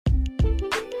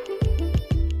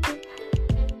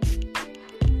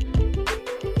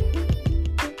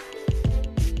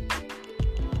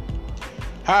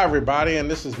Hi, everybody,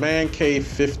 and this is Man Cave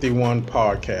 51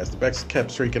 Podcast, the best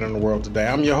kept streaking in the world today.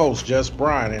 I'm your host, Jess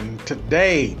Bryan, and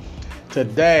today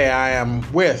I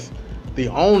am with the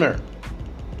owner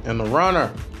and the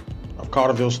runner of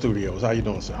Carterville Studios. How you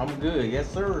doing, sir? I'm good.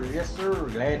 Yes, sir.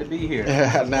 Glad to be here.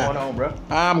 What's Now, going on, bro?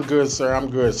 I'm good, sir. I'm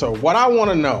good. So what I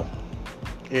want to know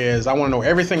is I want to know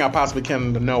everything I possibly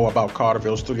can to know about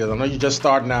Carterville Studios. I know you're just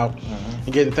starting out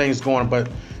and getting things going,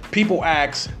 but people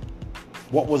ask,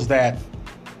 what was that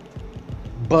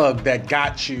bug that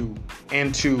got you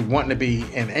into wanting to be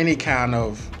in any kind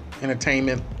of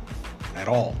entertainment at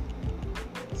all?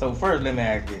 So first, let me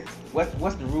ask this: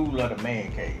 what's the rule of the man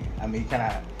cave? I mean, can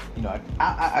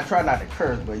I try not to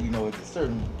curse, but it's a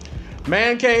certain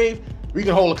Man cave, we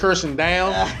can hold a cursing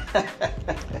down.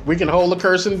 We can hold the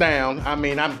cursing down. I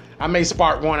mean, I may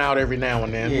spark one out every now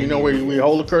and then. We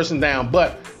hold the cursing down,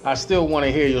 but I still want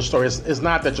to hear your story. It's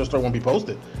not that your story won't be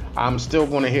posted. I'm still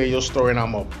going to hear your story, and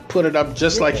I'm going to put it up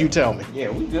just like you tell me. Yeah,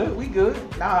 we good.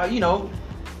 Nah,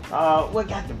 what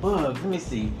got the bug? Let me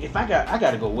see. If I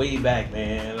got to go way back,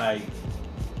 man. Like,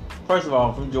 first of all,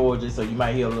 I'm from Georgia, so you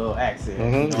might hear a little accent.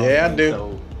 Mm-hmm. Yeah, I do.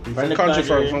 So,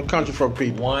 from country folk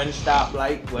people. One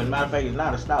stoplight. Well, as a matter of fact, it's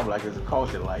not a stoplight. It's a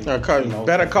caution light.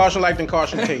 Better caution light than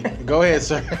caution tape. Go ahead,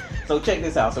 sir. So check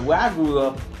this out. So where I grew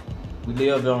up, we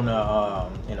lived on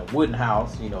in a wooden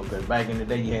house. Because back in the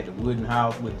day you had the wooden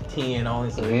house with the tin on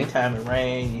it. So anytime it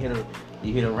rained,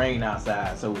 you hit a rain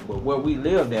outside. So, but where we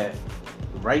lived at,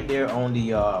 right there on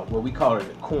the what we call it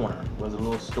the corner, was a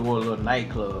little store, a little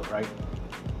nightclub, right?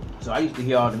 So I used to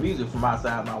hear all the music from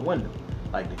outside my window,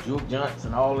 like the juke joints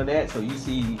and all of that. So you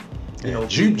see,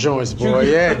 juke joints, boy.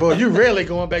 Yeah, boy, you really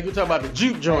going back. You talking about the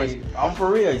juke joints? Hey, I'm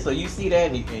for real. So you see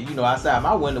that, and outside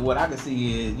my window, what I can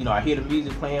see is, I hear the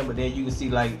music playing, but then you can see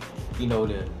like, the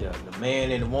man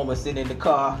and the woman sitting in the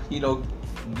car, getting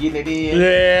it in.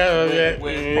 Yeah.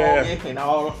 And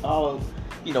all.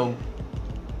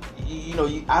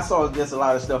 I saw just a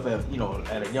lot of stuff at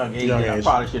a young age that I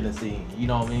probably shouldn't have seen. You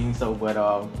know what I mean? So, but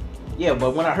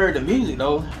but when I heard the music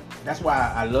though, that's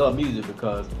why I love music,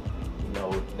 because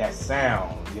that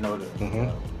sound.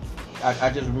 I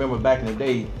just remember back in the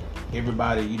day,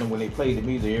 everybody, when they played the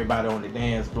music, everybody on the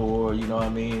dance floor. You know what I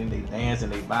mean? They dance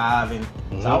and they vibing.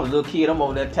 So I was a little kid. I'm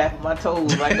over there tapping my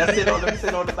toes, like I sit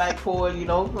on the back porch.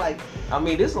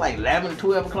 This is like 11,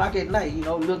 12 o'clock at night.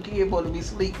 Little kid supposed to be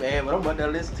asleep, man, but I'm about to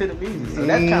listen to the music. So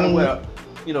that's kind of where,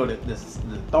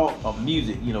 the thought of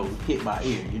music, hit my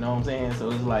ear. You know what I'm saying?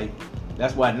 So it's like,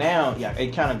 that's why now,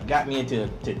 it kind of got me into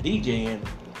DJing.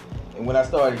 And when I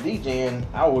started DJing,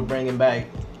 I was bringing back,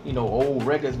 old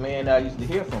records, man, that I used to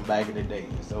hear from back in the day.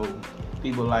 So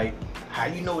people like, how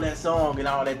you know that song and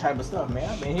all that type of stuff, man?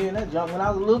 I've been hearing that junk when I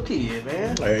was a little kid,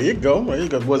 man. There you go.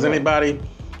 Was anybody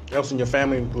else in your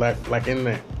family like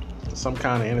in some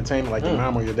kind of entertainment, like your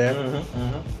mom or your dad?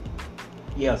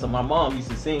 Yeah, so my mom used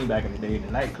to sing back in the day in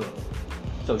the nightclub.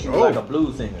 So she was like a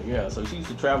blues singer, yeah. So she used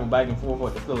to travel back and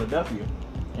forth to Philadelphia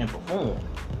and perform.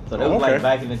 So that was like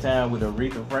back in the time with the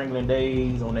Aretha Franklin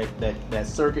days on that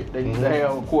circuit they used to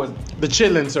have, of course. The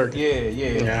Chitlin circuit.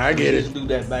 Yeah, I get it. Used to do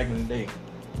that back in the day.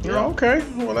 Yeah. Okay.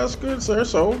 Well, that's good, sir.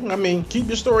 So, keep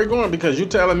your story going, because you're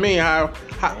telling me how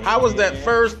was that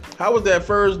first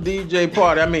DJ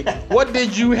party? What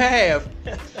did you have?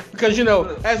 Because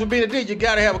as for being a DJ, you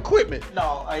gotta have equipment.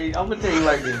 No, I'm gonna tell you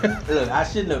like this. Look, I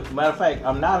shouldn't have. Matter of fact,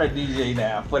 I'm not a DJ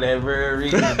now for that very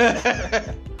reason.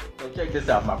 So check this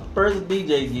out. My first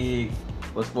DJ gig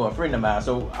was for a friend of mine.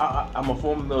 So I'm a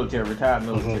former retired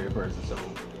military person. So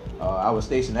I was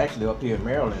stationed actually up here in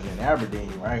Maryland, in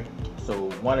Aberdeen, right? So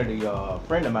one of the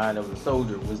friend of mine that was a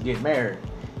soldier was getting married.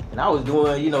 And I was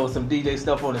doing, some DJ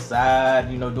stuff on the side,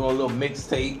 doing little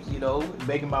mixtapes,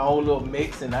 making my own little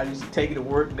mix. And I used to take it to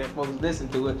work and let folks listen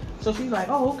to it. So she's like,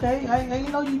 oh, okay, I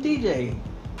didn't know you DJ.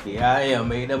 Yeah, I am.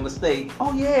 Made that mistake.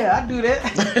 Oh, yeah, I do that.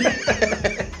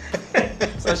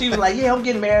 So she was like, yeah, I'm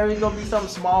getting married. It's going to be something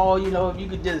small. If you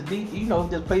could just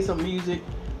just play some music,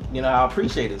 I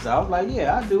appreciate it. So I was like,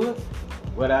 yeah, I'll do it.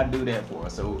 What I do that for?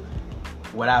 So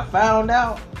what I found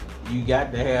out, you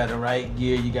got to have the right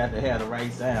gear. You got to have the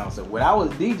right sound. So what I was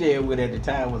DJing with at the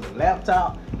time was a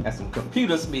laptop and some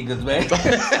computer speakers, man.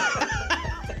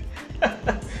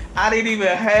 I didn't even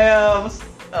have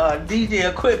DJ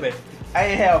equipment. I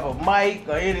didn't have a mic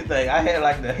or anything. I had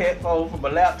like the headphone from a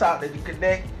laptop that you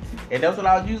connect, and that's what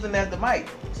I was using as the mic.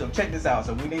 So check this out.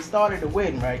 So when they started the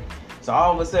wedding, right? So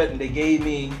all of a sudden they gave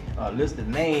me a list of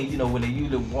names, when they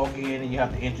usually walk in and you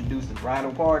have to introduce the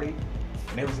bridal party.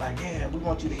 And they was like, yeah, we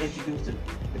want you to introduce the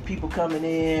people coming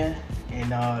in.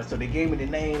 And so they gave me the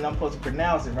name, and I'm supposed to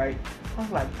pronounce it, right? I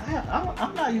was like,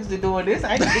 I'm not used to doing this.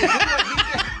 I ain't doing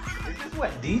this.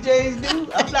 what DJs do.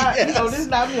 I'm not, Yes. you know, this is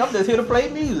not me. I'm just here to play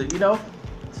music, you know.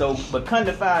 So, but come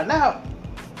to find out,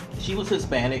 she was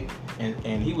Hispanic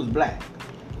and he was black.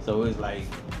 So it's like,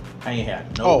 I ain't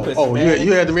had no Hispanic.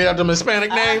 You had to read out them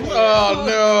Hispanic names? I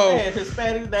No. had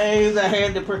Hispanic names I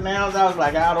had to pronounce. I was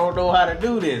like, I don't know how to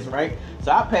do this, right?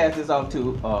 So I passed this off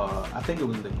to, I think it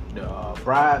was the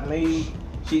bridesmaid.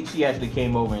 She actually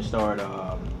came over and started,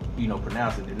 you know,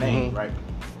 pronouncing the name, right?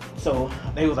 So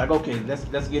they was like, okay,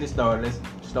 let's get it started. Let's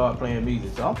start playing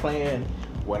music. So I'm playing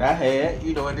what I had,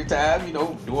 you know, at the time, you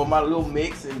know, doing my little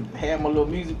mix and had my little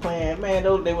music playing. Man,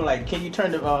 they were like, can you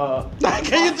turn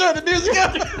the music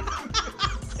up?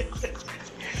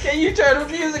 Can you turn the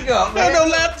music up, man? No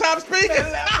laptop speakers.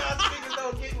 Laptop speakers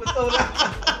don't get me so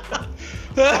loud.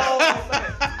 Oh,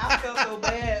 man. I felt so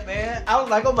bad, man. I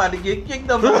was like, I'm about to get kicked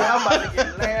up. I'm about to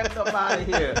get laughed up out of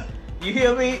here. You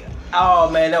hear me? Oh,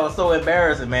 man, that was so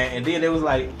embarrassing, man. And then it was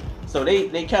like, so they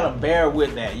kind of bear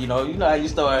with that, you know how you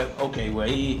start, okay, well,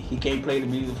 he can't play the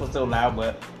music for so loud,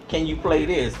 but can you play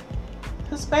this?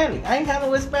 Hispanic. I ain't got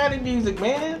no Hispanic music,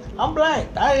 man. I'm black.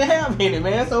 I ain't have any,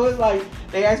 man. So it's like,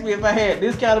 they asked me if I had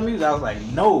this kind of music. I was like,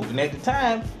 no. And at the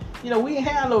time, you know, we ain't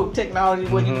have no technology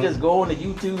where you just go on to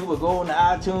YouTube or go on to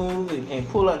iTunes and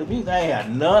pull up the music. I ain't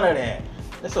had none of that.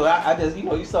 And so I just, you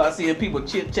know, you start seeing people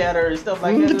chit chatter and stuff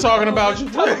like that. You're talking about you.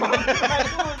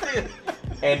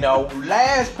 And the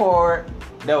last part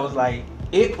that was like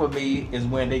it for me is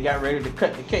when they got ready to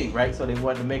cut the cake, right? So they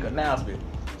wanted to make an announcement.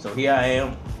 So here I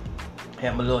am,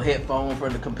 had my little headphone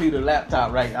from the computer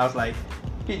laptop, right? I was like,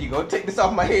 here you go, take this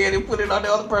off my head and put it on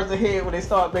the other person's head when they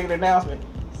start making the announcement.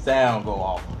 Sound go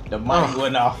off. The mic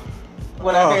went off.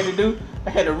 What I had to do,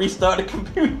 I had to restart the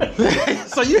computer.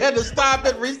 So you had to stop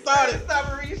it, restart it.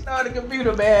 Restart the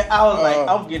computer, man. I was like,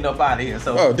 I'm getting up out of here.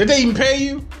 So did they even pay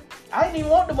you? I didn't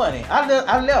even want the money. I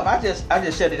left. I just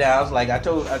shut it down. I was like, I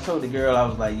told the girl, I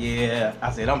was like, yeah.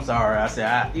 I said, I'm sorry. I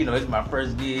said, you know, it's my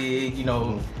first gig, you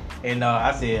know. And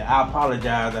I said, I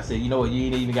apologize. I said, you know what, you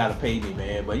ain't even got to pay me,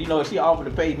 man. But you know, she offered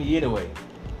to pay me anyway.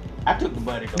 I took the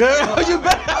money. Girl, you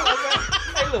better.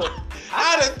 Hey, look.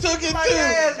 I done took it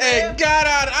too and got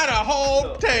out of the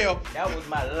whole tail. That was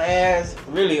my last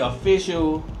really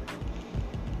official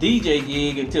DJ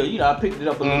gig until, you know, I picked it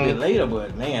up a little bit later.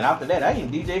 But man, after that, I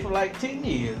ain't DJ for like 10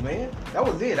 years, man. That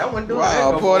was it. I wasn't doing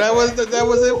that. Wow, boy, that was it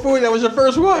for you. That was your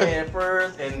first one. Man,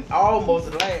 first and almost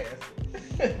the last.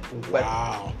 But,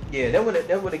 wow. Yeah,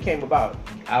 that's what it came about.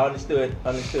 I understood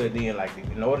then, like,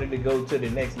 in order to go to the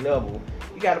next level,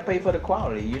 you got to pay for the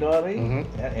quality. You know what I mean?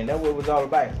 And that's what it was all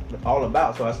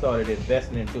about. So I started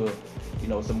investing into, you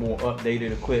know, some more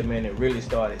updated equipment and really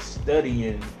started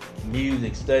studying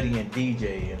music, studying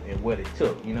DJ and what it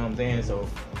took. You know what I'm saying? So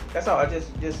that's all. I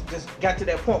just got to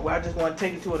that point where I just want to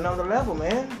take it to another level,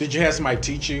 man. Did you have somebody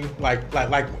teach you, like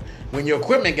when your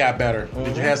equipment got better?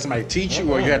 Did you have somebody teach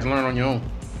you, or you had to learn on your own?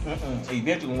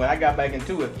 Eventually, when I got back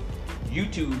into it,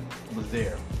 YouTube was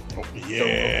there. Oh, yeah. So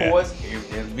of course,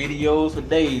 there's videos for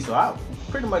days. So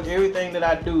pretty much everything that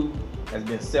I do has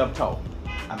been self-taught.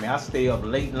 I mean, I stay up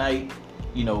late night,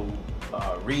 you know,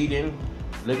 reading,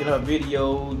 looking up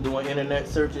videos, doing internet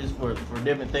searches for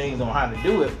different things on how to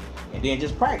do it, and then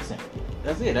just practicing.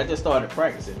 That's it. I just started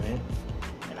practicing, man.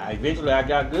 And eventually I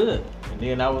got good. And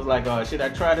then I was like, should I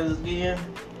try this again?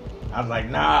 I was like,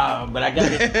 nah, but I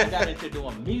got into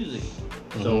doing music.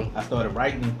 So I started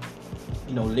writing,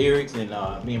 you know, lyrics, and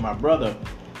me and my brother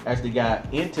actually got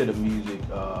into the music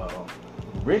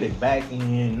really back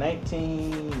in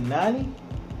 1990.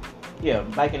 Yeah,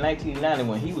 back in 1990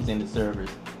 when he was in the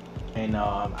service. And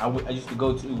I used to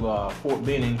go to Fort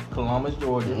Benning, Columbus,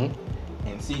 Georgia,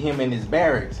 and see him in his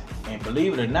barracks. And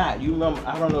believe it or not, you remember,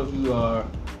 I don't know if you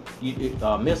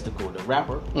Mystical, the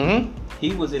rapper.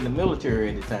 He was in the military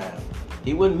at the time.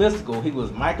 He wasn't Mystical, he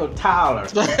was Michael Tyler.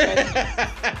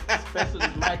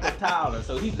 Specialist Michael Tyler.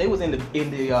 So they was in the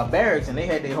barracks, and they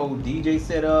had their whole DJ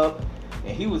set up,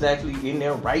 and he was actually in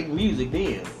there writing music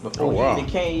then. Before he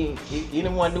came,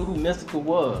 anyone knew who Mystical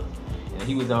was. And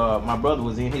he was my brother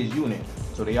was in his unit,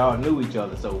 so they all knew each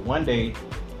other. So one day,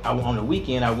 on the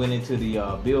weekend, I went into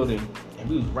the building, and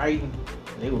we was writing.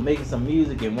 They were making some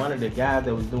music, and one of the guys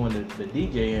that was doing the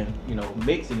DJing, you know,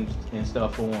 mixing and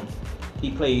stuff for him,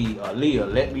 he played Leah,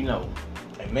 Let Me Know.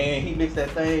 And man, he mixed that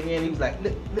thing in. He was like,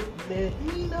 let me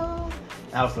know.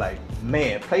 I was like,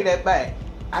 man, play that back.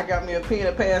 I got me a pen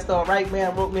and passed on right,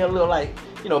 man. Wrote me a little, like,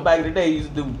 you know, back in the day, you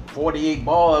used to do 48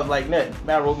 bars like that.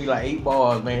 Man, I wrote me like 8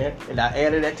 bars, man. And I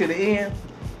added that to the end.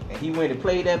 And he went and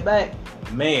played that back.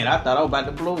 Man, I thought I was about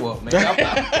to blow up, man.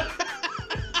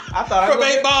 I thought I was from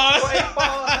 8 bars. I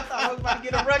thought I was about to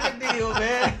get a record deal,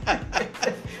 man.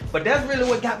 But that's really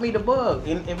what got me the bug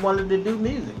and wanted to do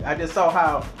music. I just saw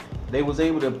how they was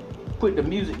able to put the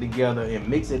music together and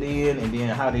mix it in, and then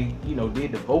how they,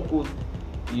 did the vocals,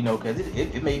 because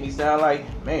it made me sound like,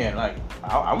 man, like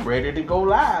I'm ready to go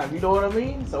live. You know what I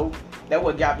mean? So that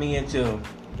what got me into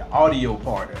the audio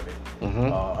part of it,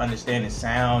 understanding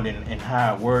sound and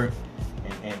how it worked,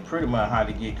 and pretty much how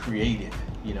to get creative,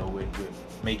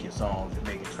 with making songs and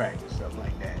making tracks and stuff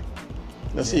like that.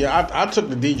 Now, see, I took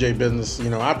the DJ business,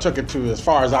 I took it to as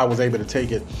far as I was able to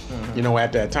take it,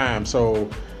 at that time. So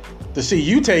to see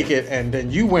you take it, and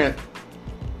then you went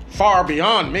far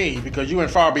beyond me, because you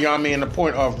went far beyond me in the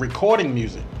point of recording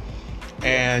music.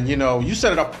 And, you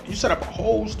set up a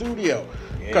whole studio.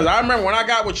 Because I remember when I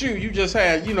got with you, you just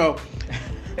had,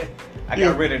 I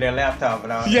got rid of that laptop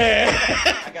and all. Yeah.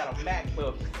 I got a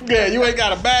MacBook. Yeah, you ain't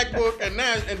got a MacBook, and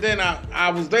then I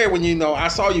was there when I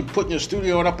saw you putting your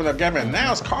studio up and together, and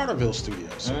now it's Carterville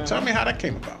Studios. So tell me how that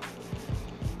came about.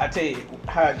 I tell you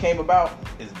how it came about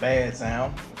is bad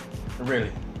sound,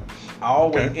 really. I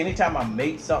always, anytime I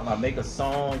make something, I make a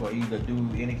song or either do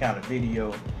any kind of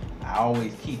video, I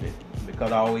always keep it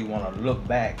because I always want to look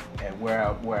back at where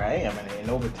I am, and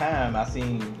over time I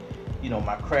seen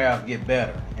my craft get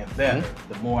better and better.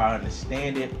 The more I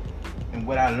understand it, and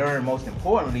what I learned most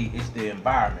importantly is the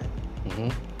environment.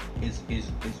 Is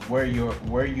where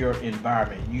your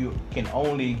environment. You can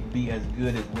only be as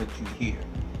good as what you hear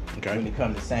when it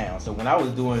comes to sound. So when I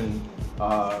was doing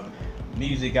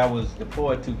music, I was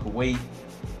deployed to Kuwait,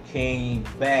 came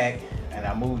back, and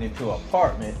I moved into an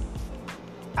apartment.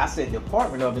 I set the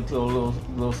apartment up into a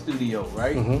little studio,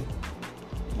 right?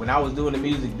 When I was doing the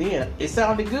music then, it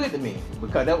sounded good to me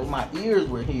because that was my ears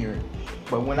were hearing.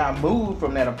 But when I moved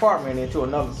from that apartment into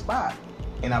another spot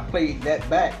and I played that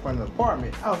back from the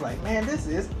apartment, I was like, man, this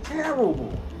is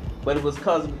terrible. But it was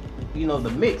because,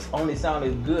 the mix only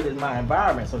sounded good in my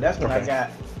environment. So that's when I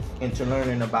got into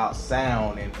learning about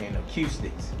sound and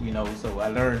acoustics, So I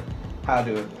learned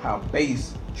how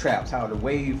bass traps, how the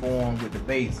waveform with the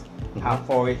bass, how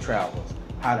far it travels,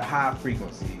 how the high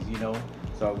frequencies,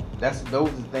 So those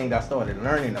are the things I started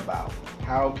learning about.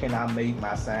 How can I make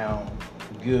my sound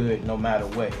good no matter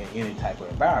what in any type of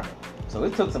environment? So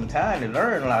it took some time to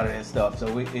learn a lot of that stuff.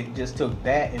 So it just took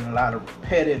that and a lot of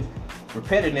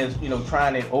repetitiveness,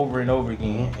 trying it over and over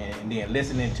again, and then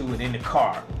listening to it in the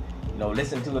car,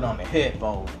 listening to it on the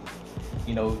headphones.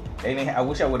 I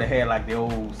wish I would have had like the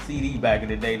old CD back in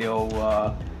the day, the old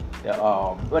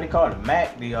what do you call it, the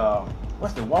Mac,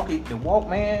 what's the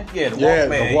Walkman? Yeah, the Walkman.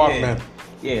 The Walkman.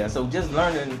 Yeah, so just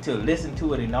learning to listen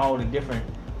to it in all the different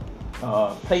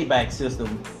playback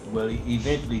systems will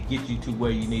eventually get you to where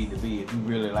you need to be if you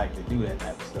really like to do that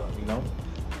type of stuff,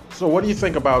 So what do you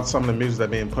think about some of the music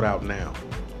that's being put out now?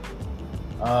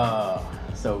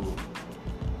 So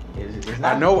it's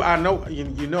not... I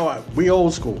know. We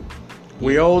old school.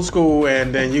 We old school,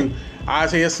 and then I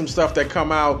hear some stuff that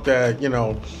come out that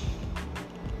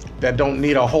that don't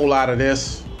need a whole lot of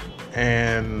this.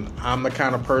 And I'm the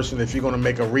kind of person, if you're going to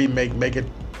make a remake, make it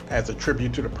as a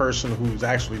tribute to the person who's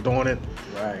actually doing it.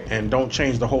 Right. And don't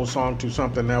change the whole song to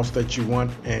something else that you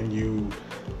want, and you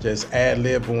just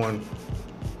ad-lib on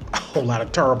a whole lot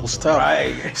of terrible stuff.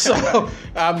 Right. So,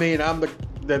 I mean,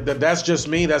 that's just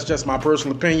me. That's just my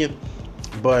personal opinion.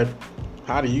 But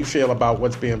how do you feel about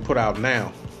what's being put out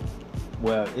now?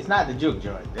 Well, it's not the juke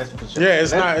joint, that's for sure. Yeah,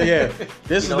 it's not. Yeah,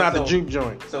 this is not the juke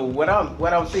joint. So what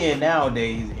I'm seeing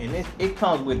nowadays, and it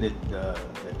comes with the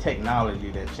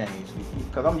technology that changed.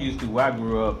 Because I'm used to where I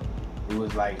grew up, it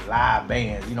was like live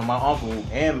bands. My uncle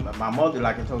and my mother,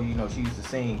 like I told you, she used to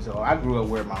sing. So I grew up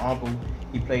where my uncle,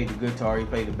 he played the guitar, he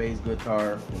played the bass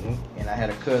guitar, and I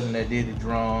had a cousin that did the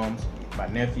drums. My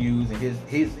nephews and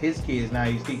his kids now,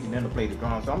 he's teaching them to play the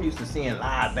drums. So I'm used to seeing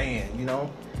live bands,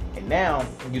 And now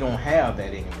you don't have that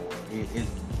anymore. It's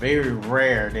very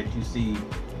rare that you see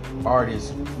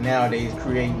artists nowadays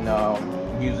creating,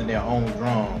 using their own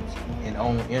drums and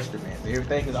own instruments.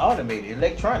 Everything is automated,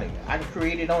 electronic. I can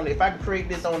create it if I can create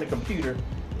this on the computer,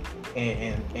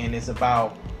 and it's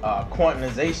about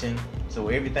quantization. So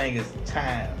everything is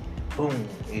time. Boom,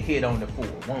 it hit on the floor.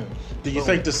 Boom. Do you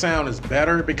think the sound is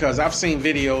better? Because I've seen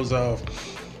videos of,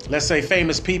 let's say,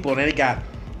 famous people, and they got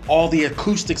all the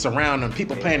acoustics around them,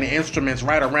 people playing the instruments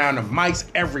right around them, mics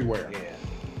everywhere. Yeah.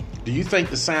 Do you think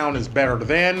the sound is better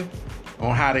then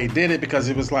on how they did it? Because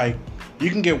it was like, you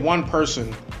can get one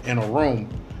person in a room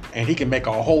and he can make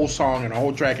a whole song and a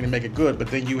whole track and make it good, but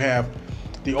then you have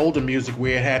the older music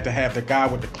where it had to have the guy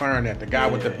with the clarinet, the guy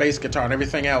with the bass guitar and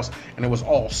everything else, and it was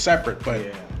all separate.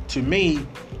 But to me,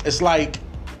 it's like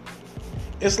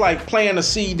playing a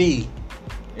CD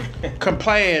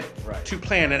compared to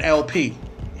playing an LP.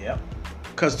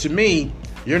 Because to me,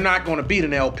 you're not going to beat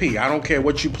an LP. I don't care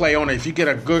what you play on it. If you get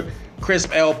a good,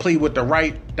 crisp LP with the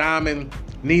right diamond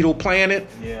needle playing it,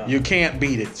 you can't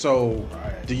beat it. So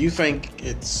do you think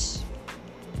it's,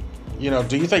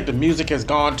 do you think the music has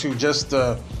gone to just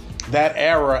that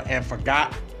era and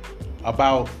forgot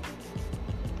about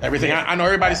everything? Yeah. I know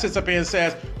everybody sits up here and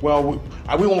says, well,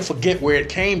 we won't forget where it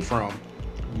came from.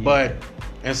 Yeah. But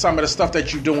and some of the stuff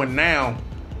that you're doing now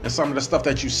and some of the stuff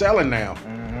that you're selling now,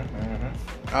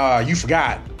 you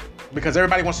forgot. Because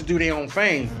everybody wants to do their own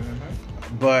thing.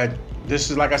 But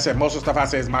this is, like I said, most of the stuff I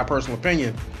say is my personal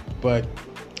opinion. But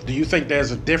do you think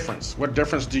there's a difference? What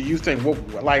difference do you think?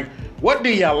 What do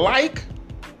you like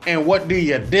and what do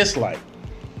you dislike?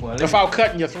 Well, without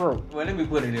cutting your throat. Well, let me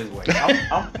put it this way.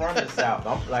 I'm from the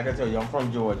South. Like I told you, I'm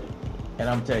from Georgia. And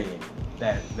I'm telling you,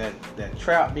 that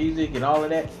trap music and all of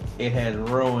that, it has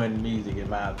ruined music in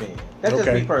my opinion. That's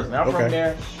just me personally. I'm from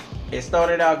there. It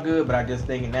started out good, but I just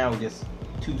think now it's just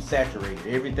too saturated.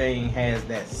 Everything has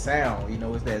that sound,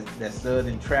 it's that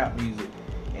southern trap music.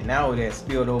 And now it has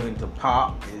spilled over into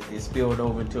pop. It's spilled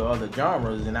over into other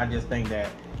genres, and I just think that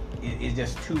it's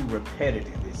just too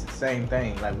repetitive. It's the same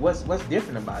thing. Like what's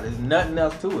different about it? There's nothing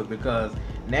else to it because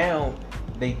now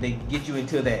they get you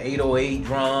into that 808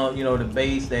 drum, the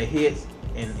bass that hits,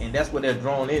 and that's what they're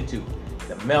drawn into.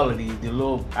 The melody, the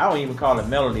little, I don't even call it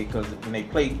melody because when they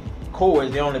play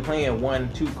chords, they're only playing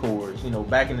 1-2 chords.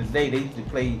 Back in the day, they used to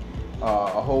play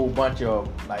a whole bunch of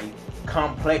like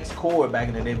complex chord back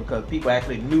in the day because people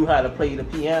actually knew how to play the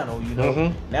piano.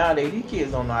 Nowadays these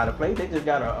kids don't know how to play. They just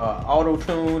got a auto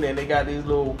tune and they got these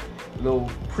little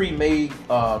pre-made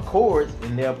chords,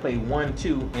 and they'll play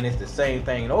 1-2, and it's the same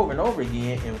thing over and over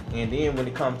again. And then when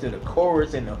it comes to the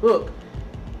chorus and the hook,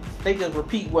 they just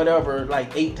repeat whatever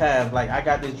like 8 times. Like, I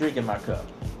got this drink in my cup.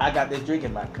 I got this drink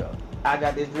in my cup. I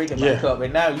got this drink in my cup.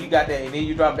 And now you got that, and then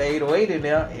you drop the 808 in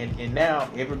there, and now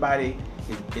everybody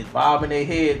is bobbing their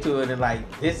head to it, and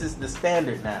like, this is the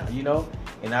standard now,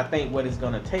 And I think what it's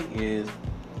gonna take is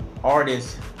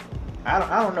artists. I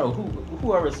don't know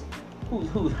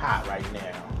who's hot right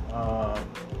now.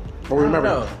 But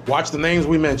remember, watch the names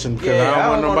we mentioned because I don't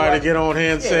want nobody to get on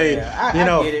here and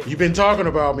say, you've been talking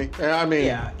about me. I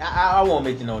mean, I won't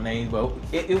mention no names, but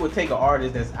it would take an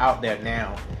artist that's out there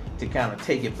now to kind of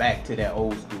take it back to that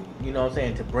old school. You know what I'm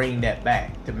saying? To bring that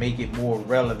back, to make it more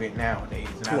relevant nowadays.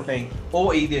 And I think,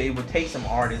 or either it would take some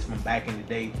artists from back in the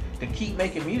day to keep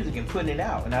making music and putting it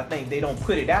out. And I think they don't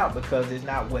put it out because it's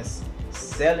not what's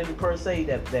selling per se,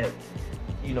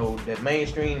 that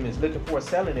mainstream is looking for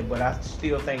selling it. But I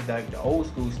still think that the old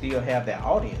school still have that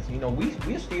audience.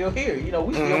 We're still here.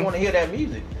 We still want to hear that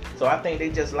music. So I think they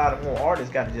just, a lot of more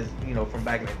artists got to just, from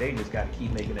back in the day, just got to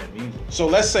keep making that music. So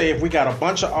let's say if we got a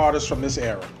bunch of artists from this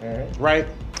era, right?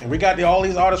 And we got all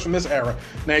these artists from this era.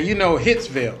 Now,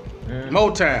 Hitsville,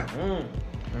 Motown.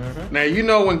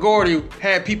 Now, when Gordy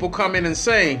had people come in and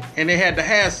sing, and they had to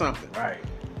have something. Right.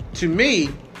 To me,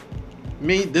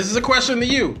 this is a question to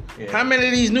you. Yeah. How many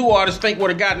of these new artists think would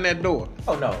have gotten that door?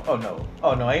 Oh no.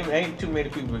 Ain't too many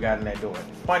people have gotten that door.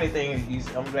 Funny thing is,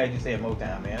 I'm glad you said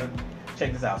Motown, man.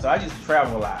 Check this out. So I used to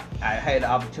travel a lot. I had the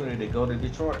opportunity to go to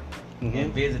Detroit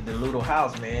and visit the Little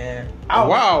House, man.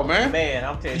 Wow, man. Man,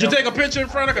 I'm telling you. Did you take a picture in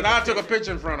front of it? Because I took a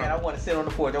picture in front of it. I want to sit on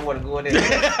the porch. I want to go in there.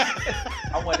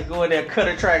 I want to go in there, cut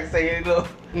a track, and say, hey, look,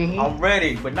 I'm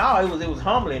ready. But now it was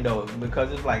humbling though,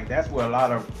 because it's like that's where a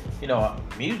lot of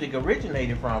music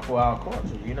originated from for our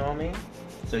culture. You know what I mean?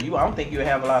 So I don't think you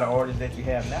have a lot of artists that you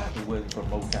have now who was from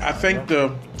Motown.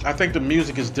 I think the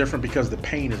music is different because the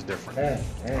pain is different.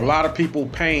 A lot of people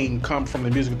pain come from the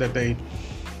music that they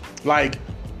like.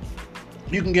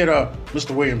 You can get a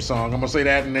Mr. Williams song. I'm gonna say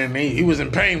that, and then he was in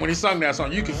pain when he sung that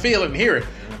song. You can feel it and hear it,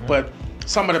 but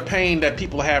some of the pain that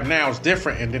people have now is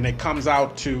different, and then it comes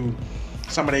out to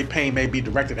some of their pain may be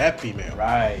directed at female.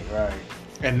 Right.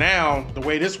 And now the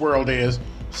way this world is,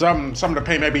 some of the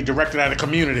pain may be directed at the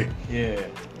community. Yeah.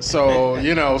 So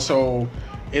so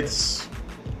it's,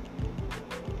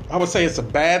 I would say it's a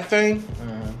bad thing,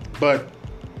 but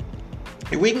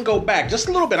if we can go back just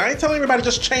a little bit, I ain't telling everybody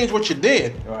just change what you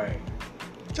did. Right.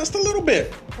 Just a little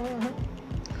bit.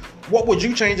 What would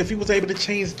you change if you was able to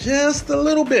change just a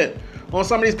little bit on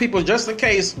some of these people, just in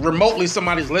case remotely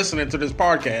somebody's listening to this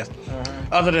podcast,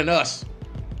 other than us?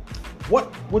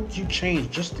 What would you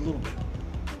change just a little bit?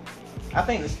 I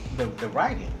think it's the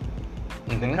writing,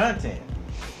 the content,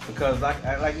 because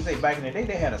like you say, back in the day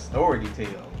they had a story to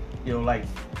tell.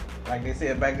 Like they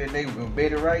said back in the day with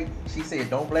Betty Wright, she said,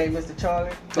 "Don't blame Mr.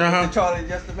 Charlie. Mr. Charlie's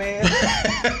just a man,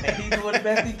 and he's doing the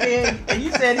best he can." And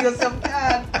you said to yourself,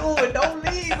 "God, do it. Don't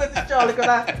leave Mr. Charlie,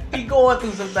 because he going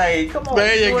through some things. Come on.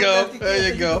 There you go.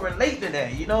 There you go. Can relate to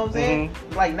that. You know what I'm saying?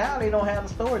 Mm-hmm. Like now they don't have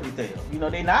the story detail. You know,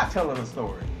 they not telling a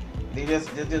story. They just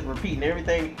repeating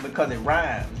everything because it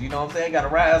rhymes. You know what I'm saying? Got a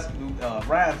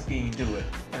rhyme scheme to it,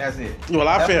 and that's it. Well,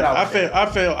 I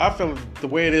feel the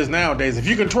way it is nowadays. If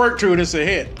you can twerk to it, it's a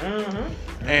hit.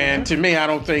 Mm-hmm. And to me, I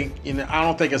don't think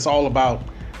it's all about.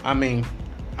 I mean,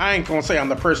 I ain't gonna say I'm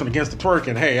the person against the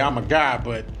twerking. Hey, I'm a guy,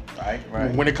 but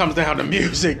right. When it comes down to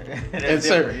music,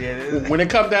 when it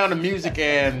comes down to music,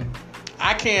 and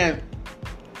I can't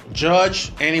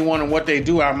judge anyone and what they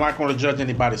do. I'm not going to judge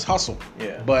anybody's hustle.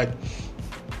 Yeah. But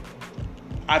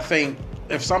I think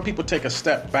if some people take a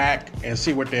step back and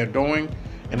see what they're doing,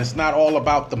 and it's not all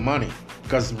about the money,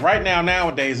 because right now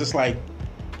nowadays it's like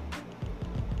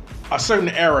a certain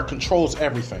era controls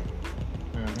everything.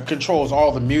 Controls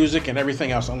all the music and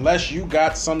everything else, unless you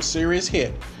got some serious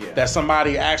hit that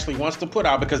somebody actually wants to put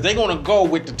out, because they're going to go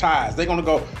with the ties. They're going to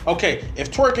go, okay,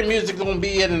 if twerking music is going to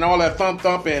be it and all that thump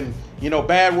and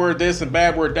bad word this and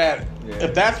bad word that,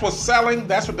 if that's what's selling,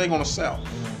 that's what they're going to sell.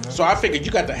 So I figured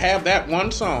you got to have that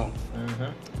one song,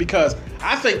 because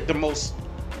I think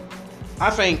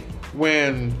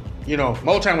when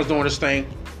Motown was doing this thing,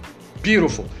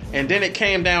 beautiful, and then it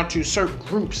came down to certain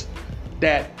groups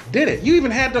that did it. You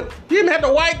even had the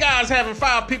white guys having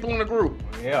 5 people in the group,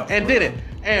 and did it.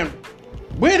 And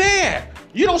where they at?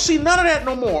 You don't see none of that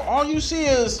no more. All you see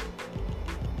is,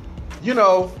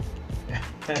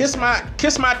 kiss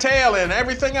my tail and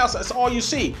everything else. That's all you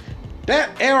see.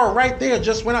 That era right there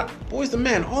just went out. Boys and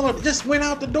Men, all of it just went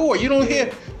out the door. You don't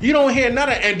hear none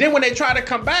of it. And then when they try to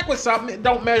come back with something, it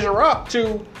don't measure up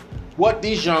to what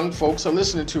these young folks are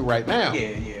listening to right now.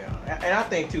 Yeah. And I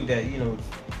think too that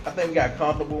I think we got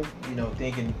comfortable,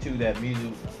 thinking too that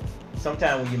music.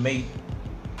 Sometimes when you make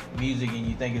music and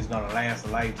you think it's gonna last a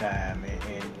lifetime,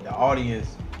 and the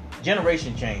audience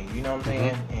generation change, you know what I'm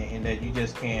saying, and that you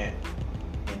just can't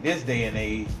in this day and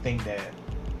age think that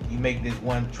you make this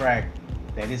one track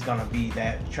that it's gonna be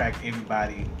that track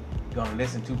everybody gonna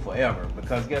listen to forever.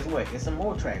 Because guess what? It's some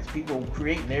more tracks people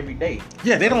creating every day.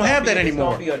 Yeah, they don't have that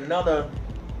anymore. It's gonna be another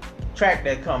track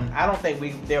that comes. I don't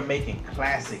think they're making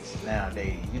classics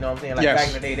nowadays. You know what I'm saying? Like back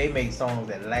in the day, they made songs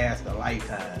that last a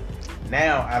lifetime.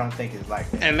 Now I don't think it's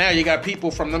like that. And now you got people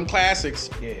from them classics,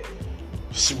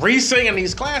 re-singing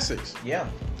these classics. Yeah,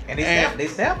 and they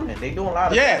sampling. They doing a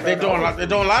lot of they're doing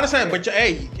a lot of sampling. But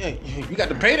hey, you got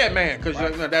to pay that man, because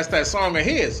that's that song of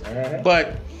his.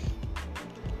 But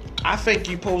I think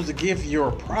you're supposed to give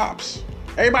your props.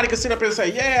 Everybody can sit up and say,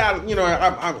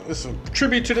 it's a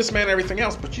tribute to this man and everything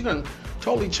else, but you done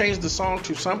totally changed the song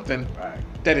to something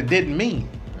that it didn't mean.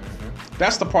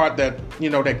 That's the part that,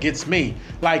 that gets me.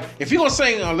 Like, if you're going to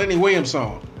sing a Lenny Williams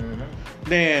song,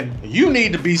 then you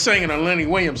need to be singing a Lenny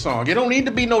Williams song. You don't need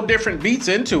to be no different beats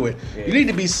into it. Yeah. You need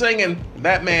to be singing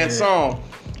that man's song,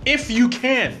 if you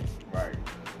can. Right.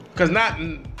 Because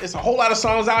it's a whole lot of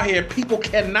songs out here people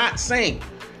cannot sing.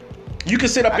 You can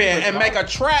sit up there and make a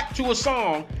track to a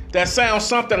song that sounds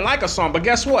something like a song, but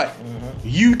guess what?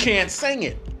 You can't sing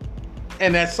it,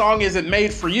 and that song isn't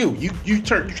made for you. You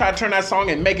try to turn that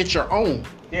song and make it your own.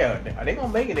 Yeah, they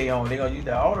gonna make it their own. They gonna use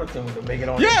that auto tune to make it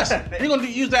on. Yes, they're gonna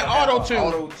use that auto tune.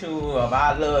 Auto tune of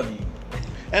 "I Love You,"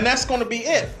 and that's gonna be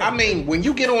it. I mean, when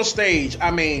you get on stage,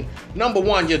 number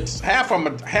one, half of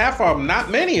them,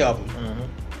 not many of them,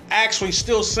 actually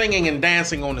still singing and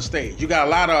dancing on the stage. You got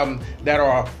a lot of them that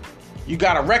are. You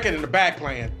got a record in the back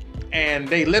playing, and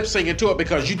they lip syncing to it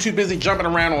because you're too busy jumping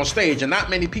around on stage, and not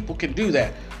many people can do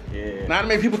that. Yeah. Not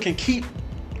many people can keep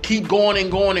going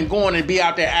and going and going and be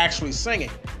out there actually singing,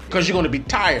 because you're going to be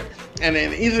tired. And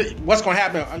then either what's going to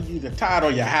happen, you're either tired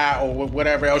or you're high or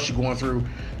whatever else you're going through,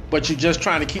 but you're just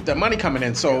trying to keep that money coming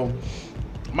in. So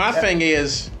my thing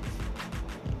is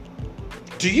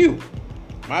to you,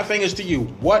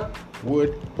 what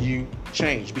would you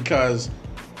change? Because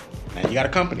now you got a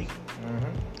company.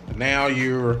 Now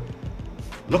you're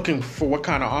looking for what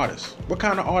kind of artist? What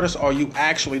kind of artist are you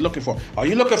actually looking for? Are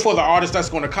you looking for the artist that's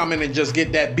going to come in and just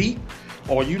get that beat?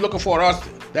 Or are you looking for an artist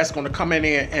that's going to come in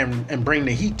there and bring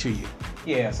the heat to you?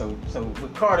 Yeah, so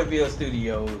with Carterville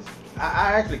Studios,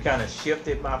 I actually kind of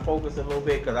shifted my focus a little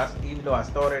bit, because even though I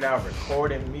started out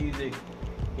recording music,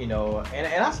 and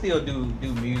I still do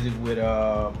music with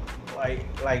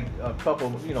like a couple,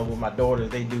 with my daughters,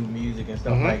 they do music and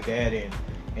stuff like that, and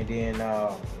And then,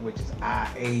 which is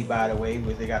IA, by the way,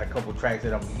 which they got a couple tracks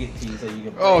that I'm gonna get to you so you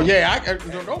can. Oh yeah,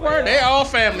 don't worry, they all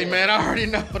family, man. I already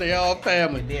know they all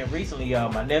family. And then recently,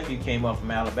 my nephew came up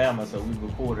from Alabama, so we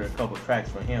recorded a couple tracks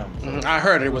for him. So I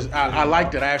heard it was. I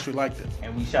liked it. I actually liked it.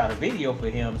 And we shot a video for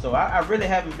him. So I really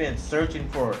haven't been searching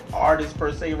for artists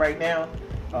per se right now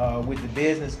with the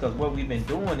business, because what we've been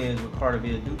doing is with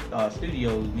Carterville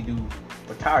Studios, we do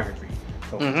photography.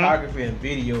 So photography and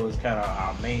video is kind of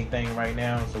our main thing right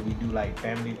now. So we do like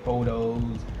family photos,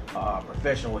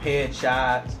 professional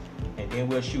headshots, and then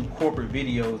we'll shoot corporate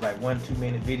videos, like 1-2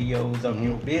 minute videos of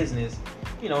your business.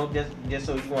 You know, just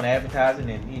so you want to advertise it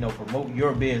and promote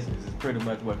your business is pretty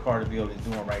much what Carterville is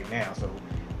doing right now. So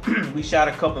we shot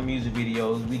a couple music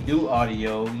videos. We do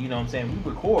audio. You know what I'm saying?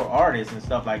 We record artists and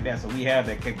stuff like that. So we have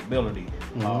that capability.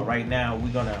 Right now,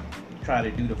 we're gonna try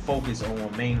to do the focus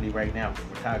on mainly right now for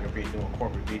photography and doing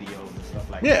corporate videos and stuff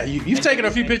like that. Yeah, you've taken a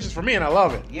few pictures for me and I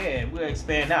love it. Yeah, we'll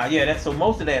expand now. Yeah, so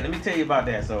most of that, let me tell you about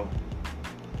that. So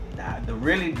the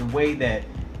way that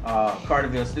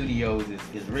Carterville Studios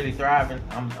is really thriving,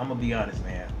 I'm gonna be honest,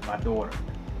 man. My daughter.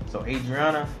 So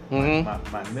Adriana,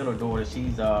 my middle daughter,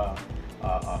 she's a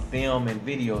film and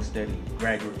video study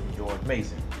graduate from George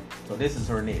Mason. So this is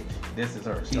her niche. This is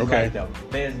her. She's like the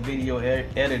best video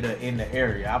editor in the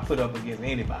area. I put up against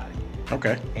anybody.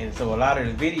 Okay. And so a lot of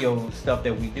the video stuff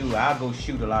that we do, I'll go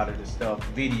shoot a lot of the stuff,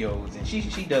 videos, and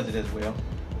she does it as well.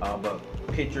 But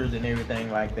pictures and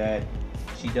everything like that,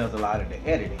 she does a lot of the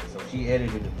editing. So she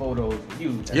edited the photos for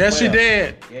you. Yes, she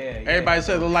did. Yeah. Everybody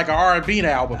said it looked like an R&B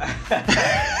album.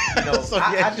 So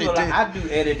I do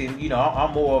editing.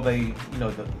 I'm more of a,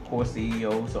 the course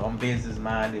CEO. So I'm business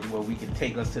minded, where we can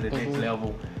take us to the next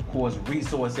level. Of course,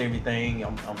 resource everything.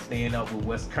 I'm staying up with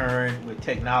what's current with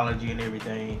technology and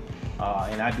everything.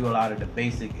 And I do a lot of the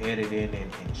basic editing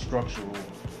and structural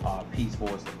piece for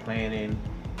us, the planning.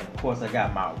 And of course, I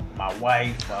got my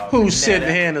wife. Who's sitting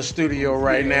here in the studio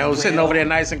right now, who's sitting over there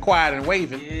nice and quiet and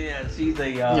waving. Yeah, she's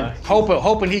a...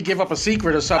 hoping he give up a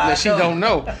secret or something that she don't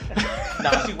know.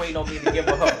 No, she waiting on me to give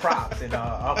her props, and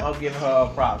I'm giving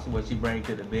her props for what she brings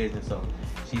to the business. So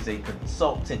she's a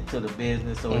consultant to the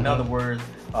business. So in other words,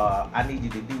 I need you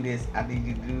to do this. I need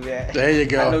you to do that. There you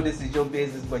go. I know this is your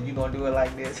business, but you're going to do it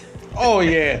like this. Oh,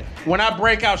 yeah. When I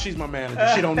break out, she's my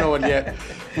manager. She don't know it yet.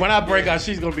 When I break out,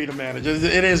 she's going to be the manager.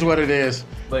 It is what it is.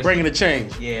 But bringing the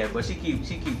change. Yeah, but she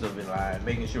keeps us in line,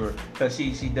 making sure, because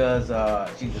she does,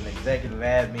 she's an executive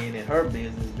admin in her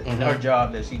business, in her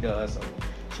job that she does. So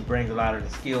she brings a lot of the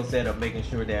skill set of making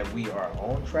sure that we are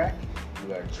on track.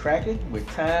 We are tracking with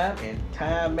time, and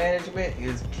time management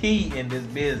is key in this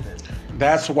business.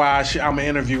 That's why I'm going to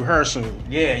interview her soon.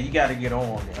 Yeah, you got to get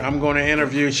on. Man. I'm going to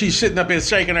interview. She's sitting up here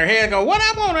shaking her head going, what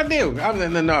I'm going to do? I'm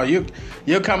like, no,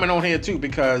 you're coming on here too,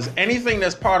 because anything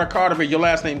that's part of Carterville, your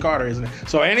last name Carter, isn't it?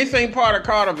 So anything part of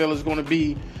Carterville is going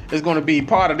to be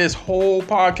part of this whole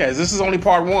podcast. This is only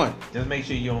part one. Just make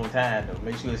sure you're on time, though.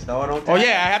 Make sure you start on time. Oh,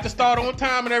 yeah, I have to start on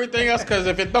time and everything else, because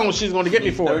if it don't, she's going to get me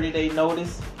for it. 30-day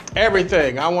notice.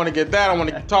 Everything. I want to get that. I want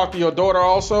to talk to your daughter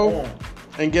also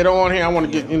and get on here. I want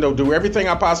to get, do everything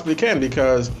I possibly can,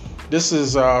 because this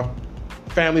is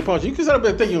family punch. You can sit up there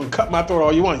and think you can cut my throat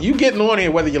all you want. You getting on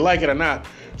here whether you like it or not.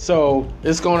 So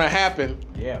it's going to happen.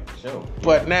 Yeah, for sure.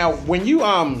 But now, when you,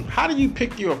 how do you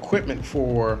pick your equipment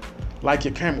for, like,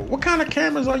 your camera? What kind of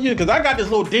cameras are you? Because I got this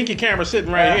little dinky camera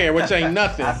sitting right here, which ain't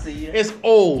nothing. I see you. It's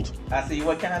old. I see you.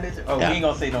 What kind is it? Oh, we ain't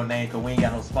gonna say no name because we ain't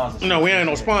got no sponsorship. No, we ain't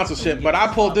no sponsorship. So but I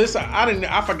pulled this.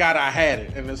 I forgot I had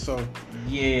it, and it's so.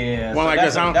 Yeah. One so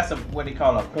like that's what they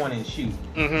call a point and shoot.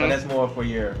 So that's more for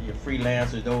your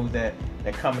freelancers, those that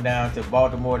coming down to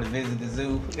Baltimore to visit the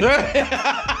zoo.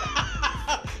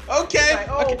 Okay. Like,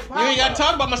 oh, okay. You ain't got to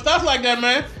talk about my stuff like that,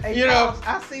 man. Hey,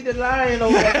 I see the lion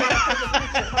over there.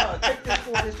 Take this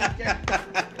for this weekend.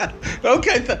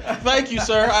 Okay. Thank you,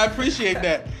 sir. I appreciate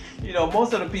that.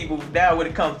 Most of the people now when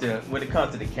it comes to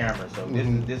the camera. So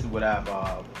this is what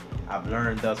I've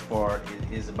learned thus far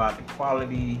is about the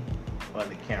quality of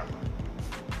the camera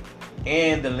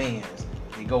and the lens.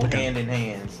 They go hand in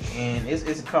hand, and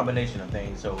it's a combination of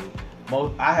things. So.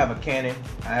 I have a Canon.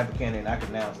 I can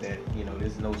announce that.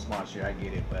 There's no sponsor. I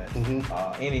get it, but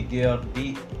any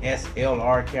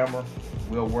DSLR camera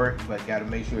will work, but got to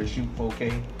make sure it shoot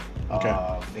 4K.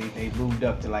 Okay. They moved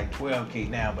up to like 12K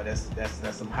now, but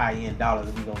that's some high end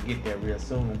dollars. We're gonna get there real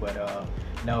soon. But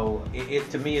no, it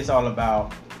to me it's all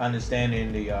about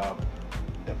understanding the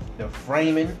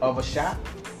framing of a shot.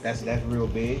 That's real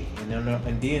big,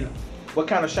 and then. What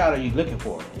kind of shot are you looking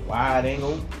for? Wide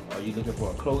angle? Are you looking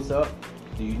for a close-up?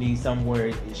 Do you need somewhere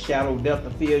it's shadow depth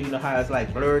of field? You know how it's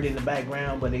like blurred in the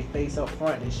background, but they face up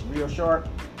front. It's real sharp.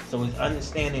 So it's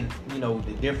understanding, you know,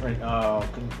 the different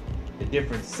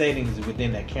settings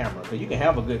within that camera. Because you can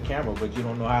have a good camera, but you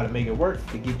don't know how to make it work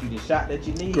to get you the shot that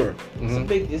you need. Sure.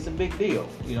 It's a big deal,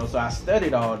 you know. So I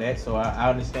studied all that, so I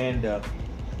understand.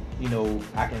 You know,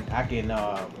 I can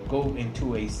go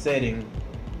into a setting,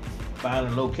 find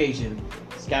a location,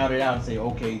 scout it out, and say,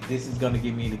 okay, this is gonna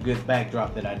give me the good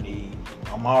backdrop that I need.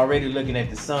 I'm already looking at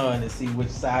the sun to see which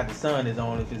side the sun is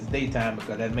on if it's daytime,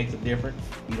 because that makes a difference.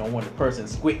 You don't want the person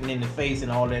squinting in the face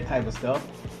and all that type of stuff.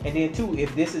 And then too,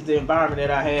 if this is the environment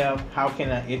that I have, how can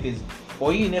I,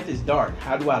 even if it's dark,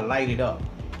 how do I light it up?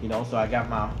 You know, so I got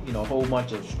my, you know, whole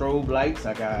bunch of strobe lights.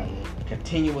 I got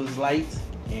continuous lights,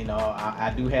 and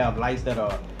I do have lights that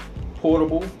are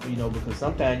portable, you know, because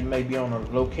sometimes you may be on a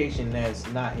location that's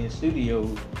not in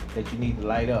studios that you need to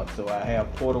light up. So I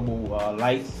have portable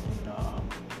lights, and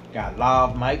got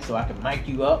lav mic, so I can mic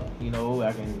you up. You know,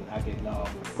 I can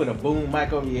put a boom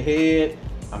mic over your head.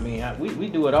 I mean, we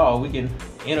do it all. We can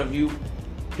interview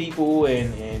people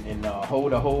and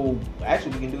hold a whole.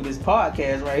 Actually, we can do this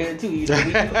podcast right here too. You know,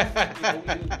 we do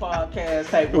podcast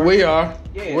type work. We are.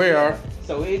 Yeah, we are.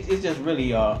 So it's just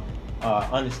really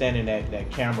understanding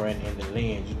that camera and the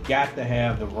lens. You got to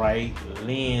have the right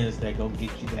lens that gonna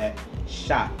get you that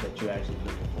shot that you're actually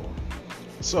looking for.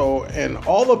 So, and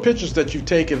all the pictures that you've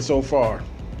taken so far,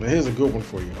 now here's a good one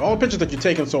for you. All the pictures that you've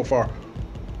taken so far,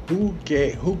 who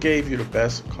gave you the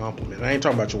best compliment? I ain't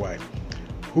talking about your wife.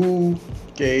 Who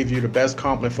gave you the best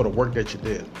compliment for the work that you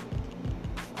did?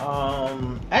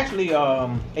 Actually,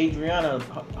 Adriana,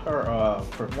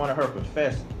 one of her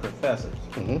professors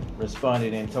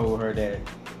responded and told her that,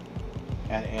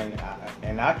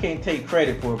 and I can't take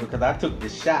credit for it because I took the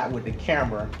shot with the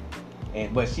camera,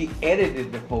 but she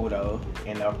edited the photo,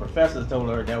 and our professor told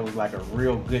her that was like a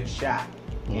real good shot.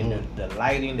 And the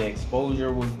lighting, the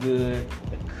exposure was good,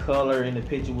 the color in the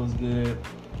picture was good,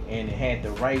 and it had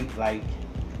the right, like,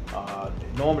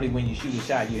 normally when you shoot a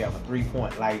shot, you have a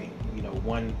 3-point lighting. You know,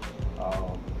 one,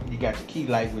 you got your key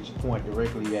light, which you point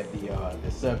directly at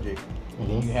the subject, and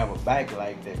then you have a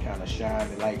backlight that kind of shine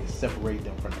the light to separate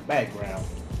them from the background.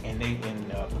 And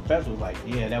the professor was like,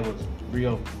 yeah, that was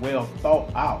real well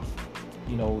thought out,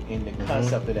 you know, in the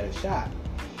concept of that shot.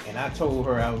 And I told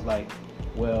her, I was like,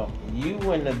 well, you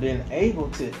wouldn't have been able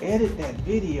to edit that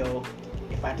video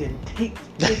if I didn't take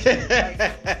pictures.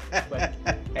 But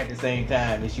at the same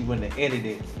time, she wouldn't have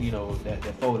edited, you know, that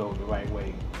photo the right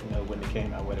way, you know, when it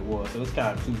came out what it was. So it's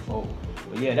kind of twofold.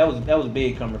 But yeah, that was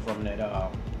big coming from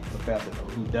that professor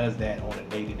who does that on a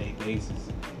day-to-day basis.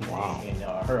 Wow. In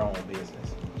her own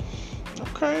business.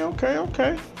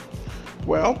 Okay.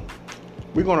 Well,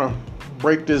 we're gonna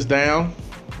break this down.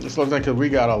 Just looks like we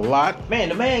got a lot. Man,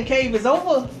 the man cave is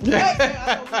over. I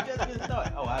thought we just getting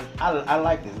started. Oh, I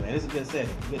like this, man. This is a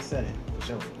good setting for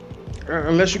sure.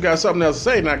 Unless you got something else to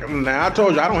say. Now I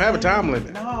told you I don't have a time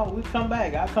limit. No, we come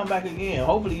back. I'll come back again.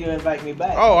 Hopefully you'll invite me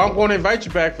back. Oh, I'm going to invite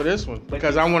you back for this one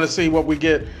because I want to see what we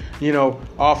get, you know,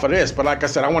 off of this. But like I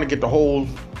said, I want to get the whole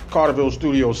Carterville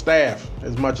Studio staff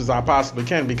as much as I possibly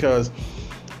can because,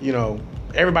 you know,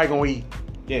 everybody gonna eat.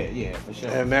 Yeah, for sure.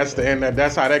 And that's the end.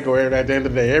 That's how that go. At the end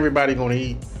of the day, everybody gonna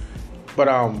eat. But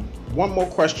one more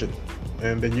question,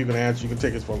 and then you can answer. You can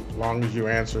take it for as long as you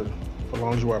answer, for as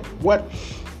long as you are. What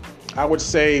I would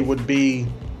say would be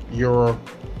your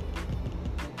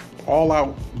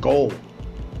all-out goal,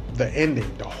 the ending,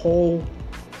 the whole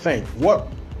thing. What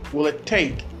will it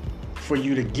take for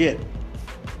you to get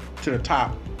to the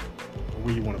top of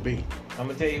where you want to be? I'm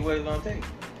gonna tell you what it's gonna take.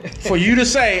 For you to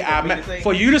say I made it.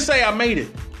 For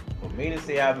me to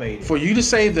say I made it. For you to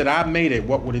say that I made it,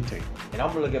 what would it take? And I'm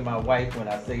gonna look at my wife when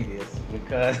I say this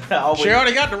because she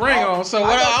already got the ring on, so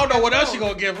I don't know what else you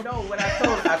gonna give her. No, when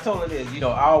I told her this, you know,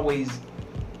 I always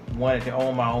wanted to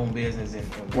own my own business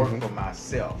and work for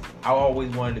myself. I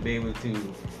always wanted to be able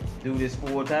to do this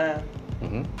full time,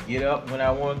 get up when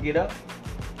I want to get up,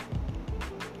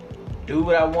 do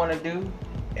what I want to do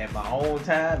at my own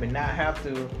time, and not have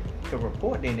to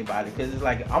report to anybody, because it's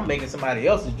like I'm making somebody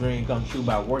else's dream come true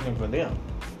by working for them.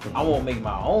 I won't make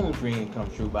my own dream come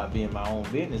true by being my own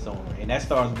business owner, and that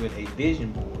starts with a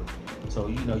vision board. So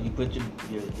you know, you put your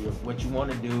what you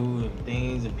want to do and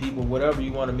things and people, whatever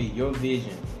you want to meet, your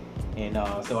vision. And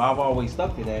so I've always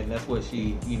stuck to that, and that's what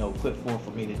she, you know, put forth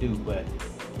for me to do. But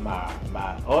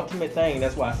my ultimate thing,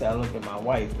 that's why I say I look at my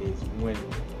wife, is when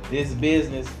this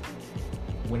business,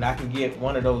 when I can get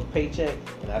one of those paychecks,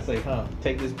 and I say,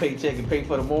 take this paycheck and pay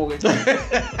for the mortgage.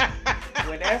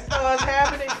 When that starts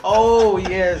happening, oh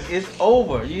yes, it's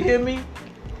over. You hear me?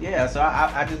 Yeah. So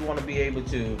I just want to be able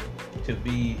to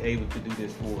be able to do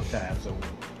this full time. So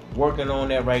working on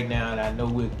that right now, and I know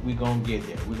we're gonna get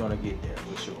there. We're gonna get there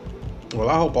for sure. Well,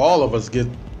 I hope all of us get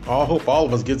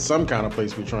some kind of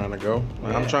place we're trying to go.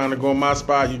 Yeah. I'm trying to go my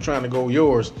spot. You trying to go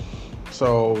yours.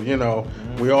 So,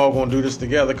 we all going to do this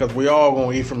together because we all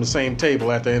going to eat from the same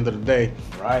table at the end of the day.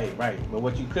 Right. But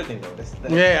what you cooking, though?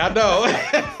 Yeah, I know.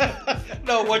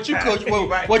 No, what you cook,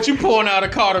 what you pulling out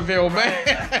of Carterville,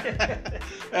 man.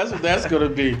 That's what that's going to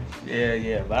be.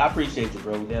 Yeah. But I appreciate you,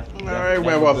 bro. Definitely. All right,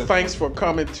 man. Well, thanks for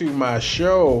coming to my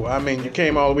show. I mean, you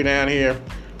came all the way down here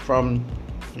from,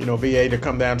 VA to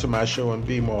come down to my show in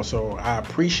B-Mall. So I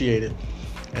appreciate it.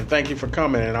 And thank you for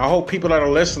coming. And I hope people that are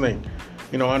listening,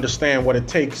 understand what it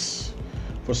takes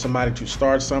for somebody to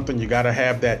start something. You got to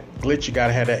have that glitch. You got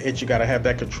to have that itch. You got to have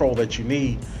that control that you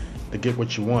need to get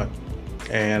what you want.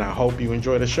 And I hope you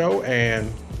enjoy the show. And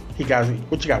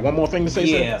what you got? One more thing to say?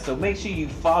 Yeah, so make sure you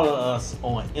follow us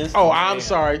on Instagram. Oh, I'm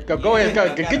sorry. Go ahead.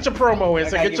 Get your promo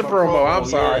in. Get your promo. I'm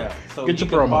sorry. Yeah. So get your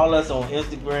you can promo. Follow us on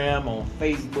Instagram, on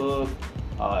Facebook,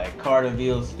 at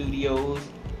Carterville Studios.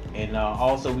 And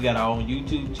also, we got our own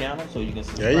YouTube channel, so you can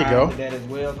subscribe to that as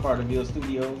well. Carterville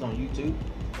Studios on YouTube.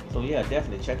 So, yeah,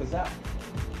 definitely check us out.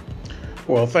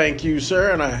 Well, thank you,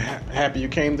 sir, and I'm happy you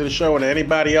came to the show. And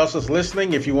anybody else that's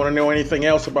listening, if you want to know anything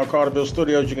else about Carterville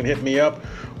Studios, you can hit me up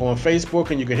on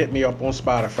Facebook, and you can hit me up on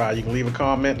Spotify. You can leave a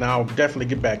comment, and I'll definitely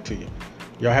get back to you.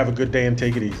 Y'all have a good day and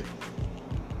take it easy.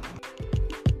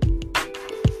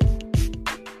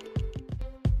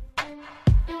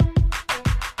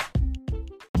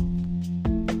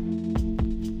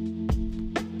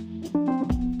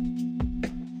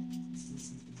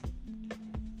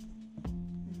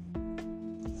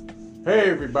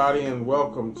 Hey everybody, and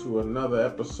welcome to another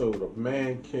episode of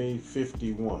Man Cave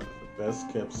 51, the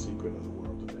best kept secret in the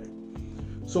world today.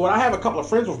 So I have a couple of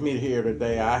friends with me here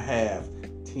today. I have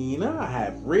Tina, I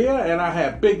have Rhea, and I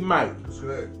have Big Mike. What's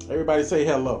good? Everybody say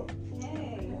hello.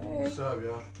 Hey. What's up,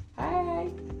 y'all? Hi.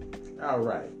 All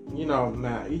right.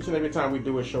 Now each and every time we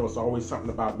do a show, it's always something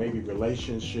about maybe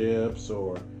relationships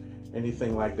or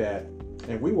anything like that.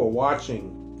 And we were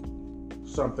watching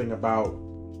something about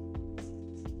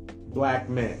Black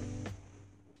men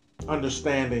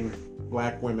understanding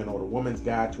Black women, or the Woman's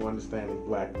Guide to Understanding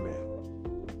Black Men.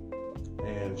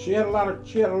 And she had a lot of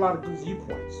good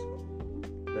viewpoints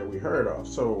that we heard of.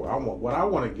 So what I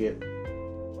want to get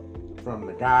from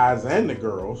the guys and the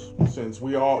girls, since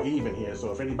we all even here.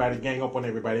 So if anybody gang up on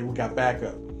everybody, we got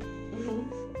backup. Mm-hmm.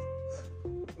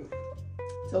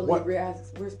 So we're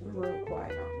real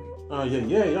quiet, aren't we?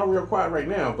 Yeah, y'all real quiet right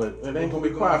now, but it ain't gonna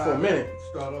be quiet for a minute.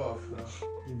 Start off.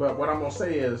 But what I'm going to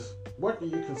say is, what do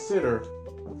you consider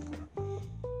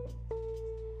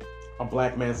a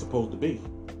Black man supposed to be?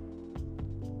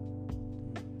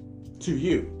 To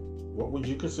you. What would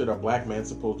you consider a Black man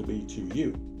supposed to be to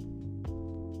you?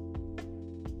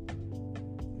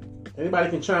 Anybody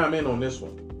can chime in on this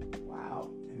one. Wow.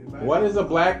 What is a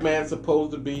Black man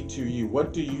supposed to be to you?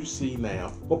 What do you see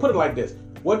now? Well, put it like this.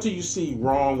 What do you see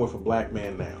wrong with a Black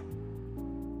man now?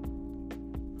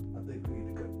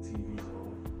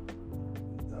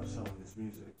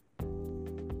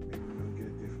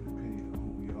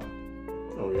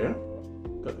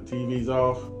 TV's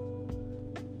off.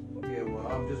 Yeah, well,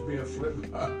 I'm just being flip.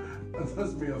 I'm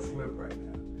just being flip right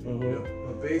now. Mm-hmm.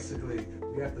 But basically,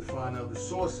 we have to find other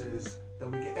sources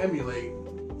that we can emulate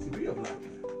to be a Black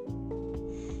man.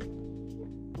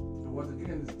 And once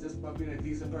again, it's just about being a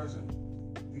decent person.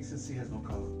 Decency has no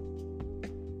color.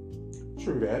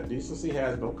 True that. Decency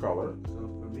has no color. So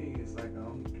for me, it's like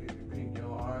pink,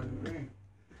 yellow, orange, and green.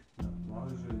 As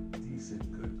long as you're a decent,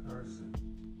 good person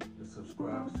that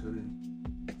subscribes to the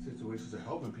situations of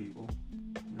helping people,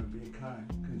 being kind,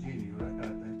 congenial, that kind of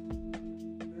thing.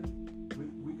 Then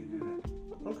we can do that.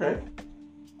 Okay.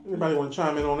 Anybody want to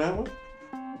chime in on that one?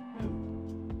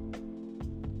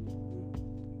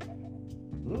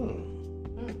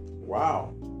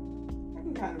 Wow. I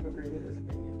can kind of agree with his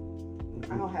opinion.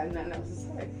 I don't have nothing else to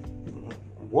say.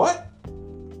 What?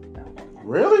 No.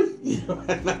 Really? You don't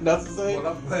have nothing else to say? Well,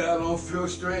 I'm glad I don't feel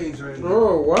strange right now.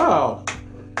 Oh, wow.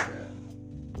 Yeah.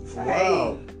 Wow.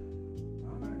 Hey.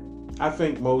 I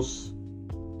think most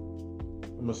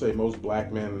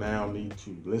Black men now need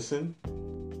to listen.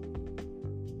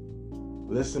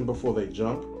 Listen before they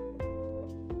jump.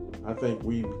 I think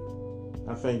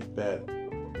that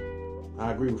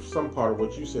I agree with some part of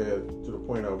what you said, to the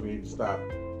point of we need to stop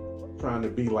trying to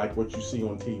be like what you see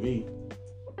on TV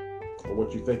or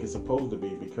what you think it's supposed to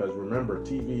be, because remember,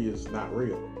 TV is not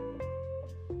real.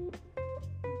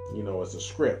 It's a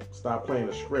script. Stop playing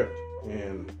a script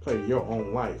and play your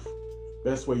own life.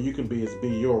 Best way you can be is be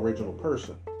your original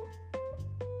person.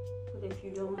 But if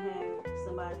you don't have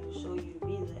somebody to show you to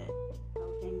be that,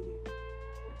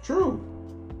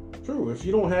 if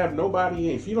you don't have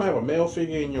nobody, if you don't have a male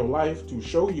figure in your life to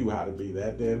show you how to be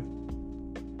that, then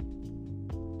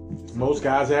most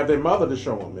guys have their mother to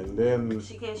show them, and then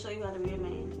she can't show you how to be a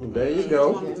man. there you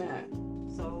go.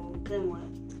 So then what?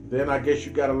 Then I guess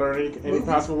you got to learn any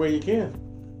possible way you can.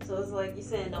 So it's like you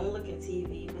saying, don't look at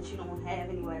TV, but you don't have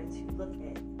anybody to look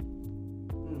at.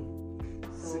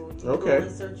 So you go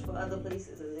and search for other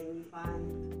places, and then you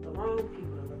find the wrong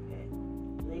people to look at.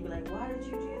 And they be like, why did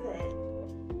you do that?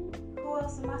 Who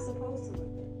else am I supposed to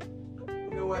look at?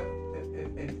 You know what?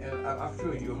 And I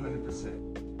feel you 100%.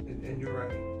 And you're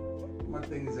right. My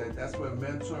thing is that's where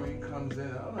mentoring comes in.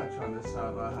 I'm not trying to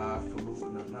sound like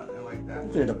highfalutin or nothing like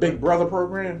that. In the Big Brother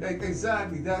program?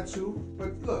 Exactly, that too.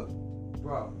 But look,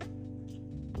 bro,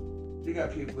 you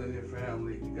got people in your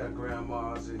family. You got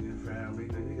grandmas in your family.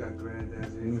 Then you got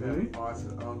granddads in your family, aunts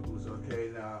and uncles. Okay,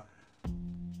 now,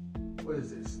 what is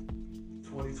this?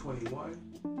 2021?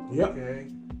 Yep. Okay.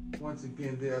 Once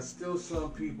again, there are still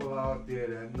some people out there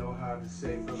that know how to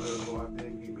say, for the go out there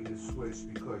and give me the switch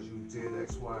because you did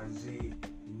X, Y, and Z. You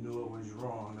knew it was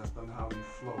wrong. That's not how we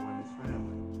flow in this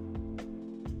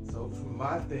family. So for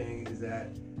my thing is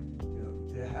that, you know,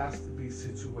 there has to be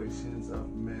situations of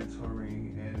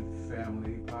mentoring and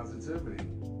family positivity.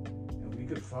 And we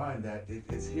could find that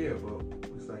it's here, but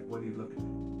it's like, what are you looking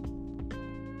at? You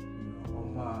know, oh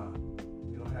my,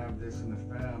 we don't have this in the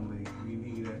family. We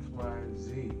need X, Y, and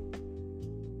Z.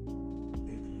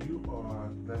 If you are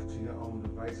left to your own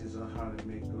devices on how to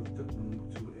make those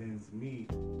two ends meet,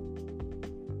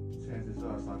 chances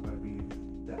are it's not going to be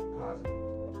that positive.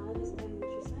 I understand what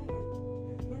you're saying.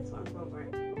 Mentoring program.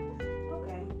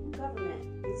 Okay, government.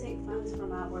 You take funds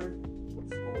from our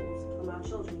schools, from our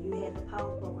children. You had the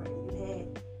POWER program.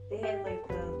 They had like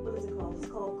the, what is it called? It's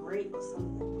called GRAPE or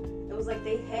something. It was like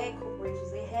they had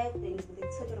corporations, they had things, but they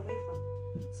took it away from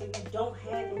them. So you don't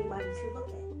have anybody to look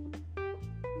at.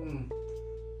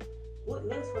 What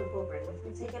mentoring program?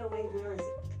 If you take it away, where is it?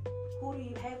 Who do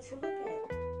you have to look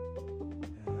at?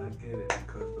 And I get it,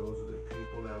 because those are the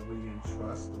people that we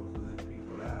entrust. Those are the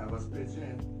people that have us pitch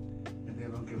in, and they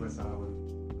don't give us our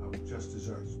just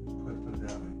desserts. Put it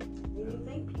that way. And you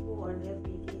think people are there for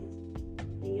your kids,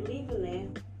 and you leave them there,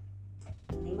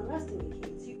 and they molesting your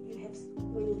kids. You have so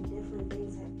many different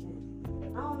things happening.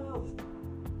 I don't know.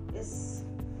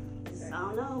 I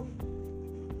don't know.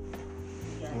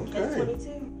 You got catch 22.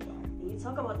 You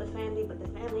talk about the family, but the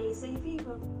family ain't safe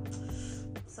either.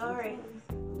 Sorry.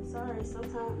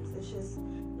 Sometimes it's just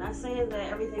not saying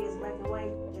that everything is black and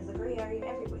white. There's a gray area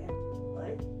everywhere,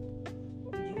 but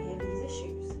you do have these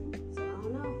issues. So I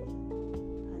don't know.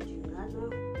 I do not know.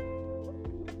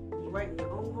 You're right in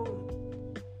your own home.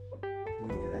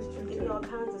 Yeah, that's true. Give you all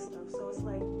kinds of stuff. So it's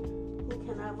like, who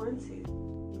can I run to?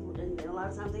 And a lot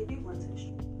of times they do run to the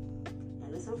street,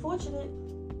 and it's unfortunate,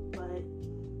 but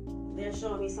they're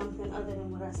showing me something other than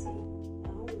what I see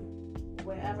at home,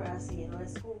 wherever I see it, or at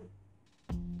school.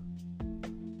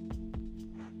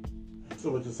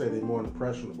 So would you say they're more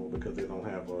impressionable because they don't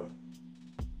have a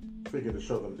figure to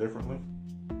show them differently?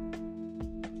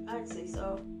 I'd say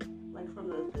so. Like from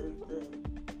the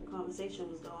conversation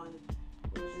was going,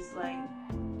 it was just like,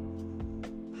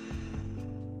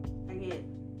 I get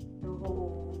the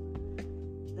whole,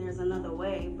 there's another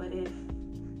way, but if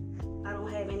I don't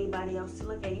have anybody else to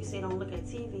look at, you say don't look at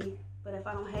TV, but if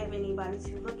I don't have anybody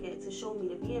to look at to show me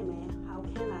to be a man, how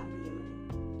can I be a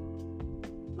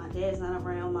man? My dad's not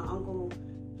around, my uncle,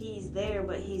 he's there,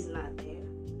 but he's not there.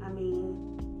 I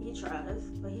mean, he tries,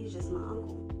 but he's just my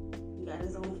uncle. He got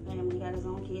his own family, got his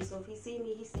own kids, so if he see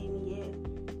me, yeah.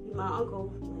 He's my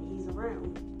uncle when he's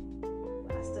around,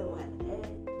 but I still don't have a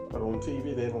dad. But on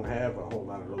TV, they don't have a whole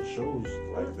lot of those shows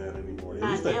like that anymore.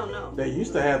 No. They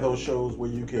used to have those shows where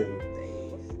you can,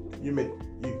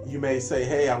 you may say,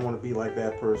 hey, I want to be like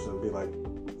that person, be like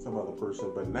some other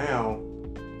person. But now,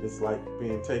 it's like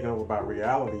being taken over by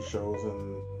reality shows,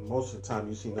 and most of the time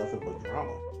you see nothing but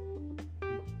drama.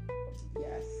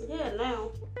 Yes. Yeah,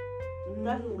 now.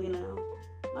 Definitely now.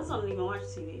 My son don't even watch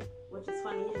TV, which is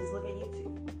funny. He just look at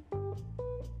YouTube.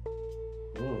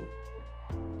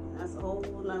 That's a whole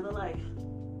nother life.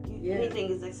 Anything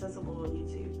is accessible on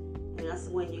YouTube. And that's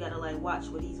when you gotta like watch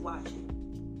what he's watching.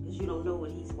 Because you don't know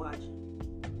what he's watching.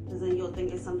 Because then you'll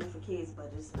think it's something for kids,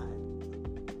 but it's not.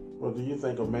 Well, do you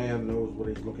think a man knows what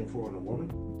he's looking for in a woman?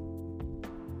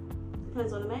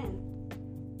 Depends on the man.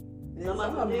 And some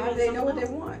of them, how do they know what they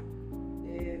want?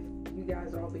 If you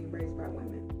guys are all being raised by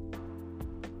women.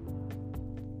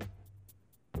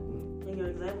 And your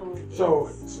example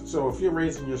So if you're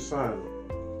raising your son,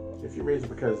 if you're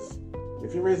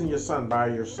raising your son by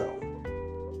yourself,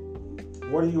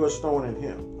 what are you stoning in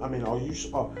him? I mean, are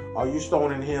you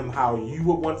stoning in him how you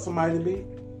would want somebody to be?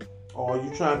 Or are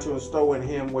you trying to instill in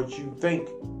him what you think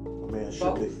a man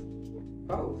should be?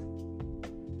 Both.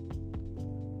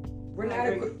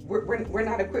 We're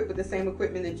not equipped with the same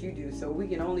equipment that you do, so we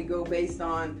can only go based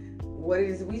on what it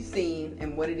is we've seen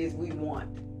and what it is we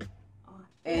want,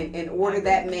 and order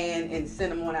that man and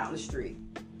send him on out in the street.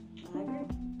 I agree.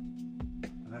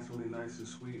 And that's really nice and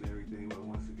sweet and everything, but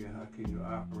once again, how can you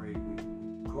operate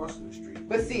crossing the street?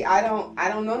 But see, I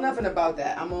don't know nothing about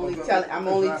that. I'm only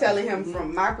telling him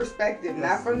from my perspective,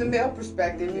 not from the male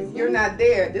perspective. If you're not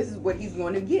there, this is what he's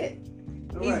going to get.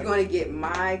 He's going to get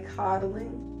my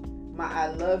coddling, my I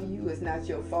love you, it's not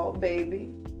your fault,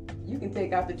 baby. You can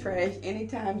take out the trash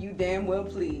anytime you damn well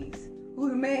please. Who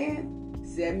the man?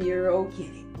 7-year-old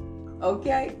Kenny.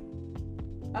 Okay?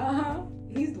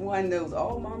 He's the one that knows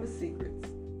all mama's secrets.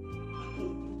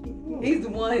 He's the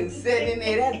one who's sitting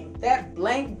in there, that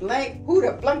blank, who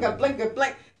the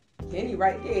blank. Kenny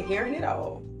right there hearing it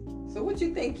all. So what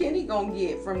you think Kenny gonna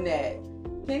get from that?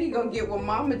 Kenny gonna get what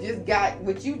mama just got,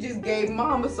 what you just gave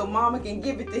mama, so mama can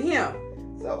give it to him.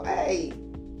 So hey,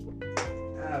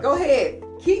 go ahead.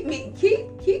 Keep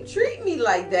treating me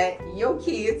like that. Your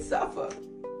kids suffer.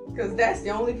 Cause that's the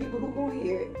only people who gonna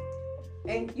hear it.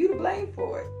 And you to blame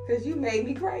for it. Cause you made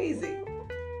me crazy.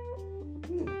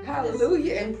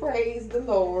 Hallelujah and praise the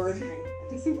Lord.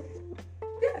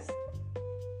 Yes.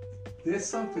 There's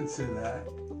something to that.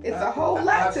 It's a whole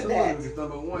lot to that. Absolutely, because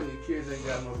number one, your kids ain't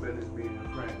got no business being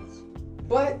your friends.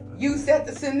 But you set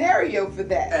the scenario for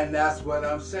that. And that's what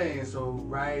I'm saying. So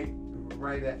right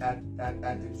at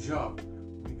the jump,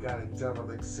 we got a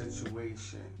derelict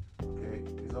situation. Okay?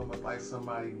 It's almost like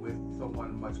somebody with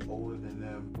someone much older than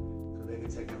them, so they can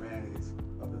take advantage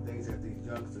of the things that these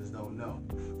youngsters don't know.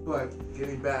 But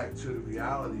getting back to the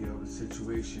reality of the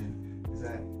situation is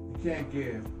that you can't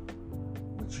give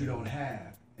what you don't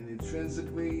have. And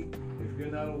intrinsically, if you're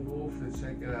not a wolf, then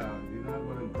check it out. You're not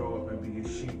going to grow up and be a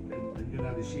sheep. And you're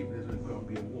not a sheep that's going to grow up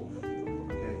and be a wolf.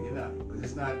 Okay? You're not. Because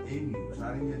it's not in you. It's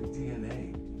not in your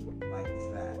DNA like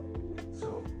that.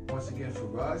 So, once again,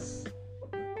 for us,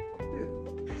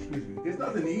 there's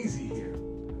nothing easy here.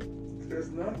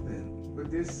 There's nothing. But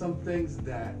there's some things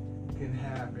that can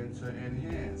happen to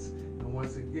enhance. And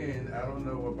once again, I don't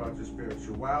know about your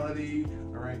spirituality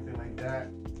or anything like that.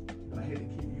 And I hate to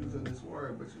keep using this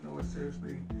word, but you know what,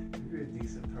 seriously, if you're a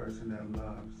decent person that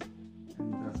loves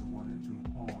and doesn't want to do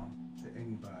harm to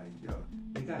anybody,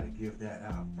 you gotta give that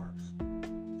out first.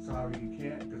 Sorry you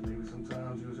can't, because maybe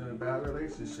sometimes you was in a bad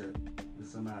relationship with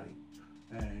somebody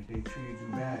and they treated you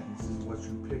bad, and this is what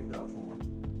you picked up on.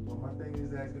 Well, my thing is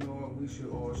that, you know what, we should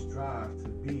all strive to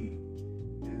be,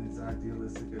 and as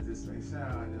idealistic as this may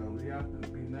sound, we have to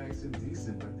be nice and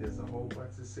decent, but there's a whole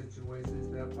bunch of situations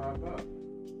that pop up.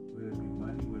 Whether it be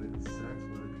money, whether it be sex,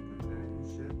 whether it be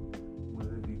companionship,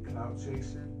 whether it be clout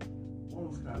chasing, all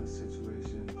those kind of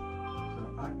situations. So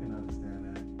I can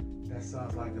understand that. That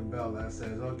sounds like a bell that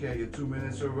says, "Okay, your 2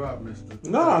 minutes are up, Mister."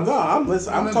 No, I'm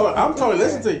listening. I'm totally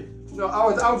listening to you. No, I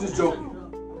was just joking.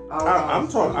 I'm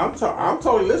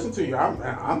totally listening to you.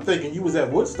 I'm thinking you was at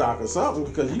Woodstock or something,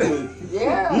 because you was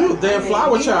you was damn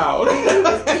flower child. He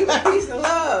was peace and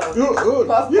love.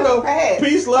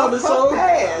 Peace, love, and soul.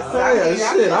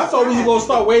 Shit, I thought we was gonna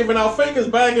start waving our fingers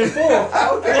back and forth.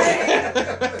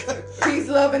 Okay. Peace,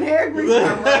 love, and hair grease,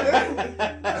 my brother.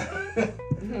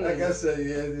 Like I said,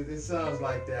 it sounds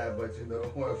like that, but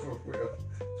what, for real,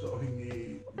 so we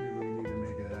really need to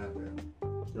make it happen.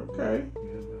 Okay.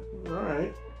 All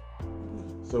right.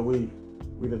 So we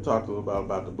done talked a little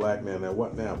about the black man. Now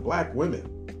what now? Black women.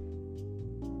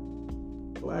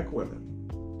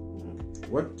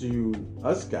 What do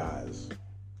us guys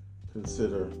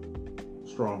consider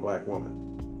strong black woman?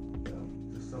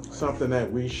 Something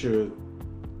that we should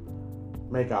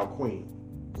make our queen.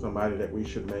 Somebody that we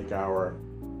should make our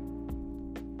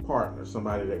partner.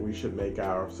 Somebody that we should make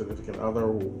our significant other,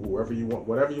 whoever you want,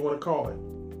 whatever you want to call it.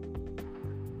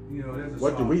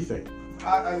 What do we think?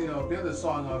 There's a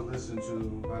song I was listening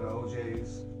to by the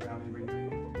OJ's Family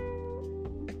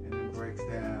Reunion, and it breaks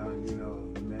down,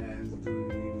 the man's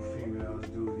duty, the female's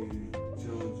duty,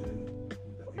 children,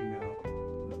 the female,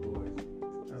 and the boys.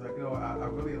 I was like, I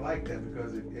really like that,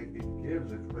 because it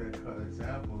gives a clear-cut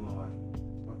example on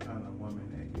what kind of woman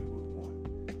that you would want.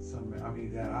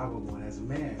 That I would want as a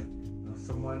man.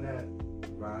 Someone that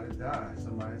ride or die,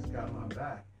 somebody that's got my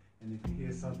back. And if you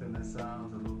hear something that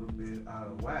sounds a little bit out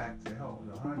of whack, say,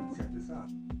 honey, check this out.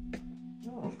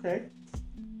 Oh, okay,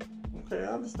 I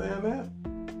understand that.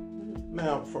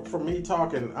 Now, for me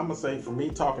talking, I'm going to say for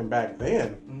me talking back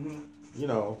then,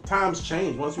 times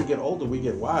change. Once we get older, we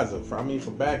get wiser.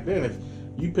 From back then, if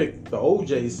you pick the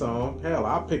OJ song, hell,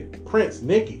 I'll pick Prince,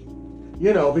 Nicki.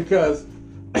 Because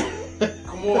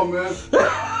Come on, man.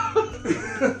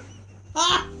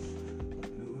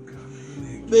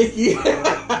 Nicki.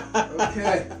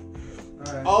 Okay.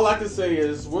 All right. All I can say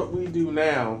is what we do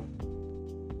now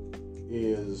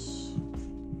is,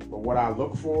 or what I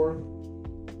look for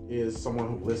is someone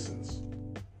who listens.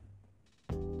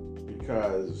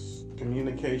 Because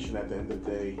communication at the end of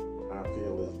the day, I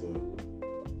feel, is the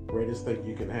greatest thing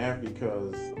you can have,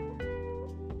 because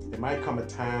there might come a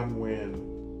time when,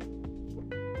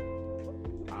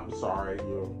 I'm sorry,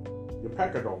 your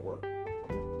pecker don't work.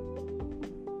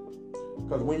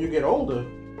 Because when you get older,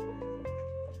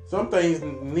 some things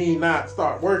need not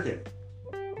start working.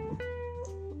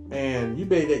 And you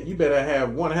better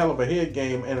have one hell of a head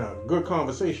game and a good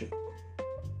conversation.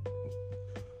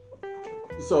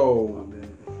 So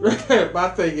my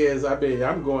thing is,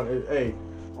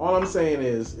 all I'm saying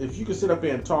is, if you can sit up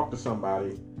here and talk to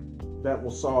somebody, that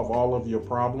will solve all of your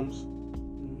problems.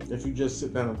 If you just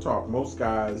sit down and talk. Most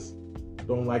guys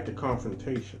don't like the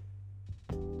confrontation.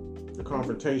 The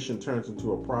confrontation turns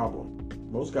into a problem.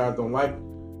 Most guys don't like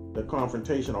the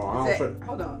confrontation, or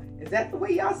hold on. Is that the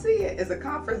way y'all see it? Is a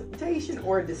confrontation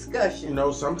or a discussion?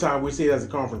 Sometimes we see it as a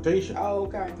confrontation. Oh,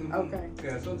 okay. Okay.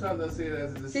 Yeah, sometimes I see it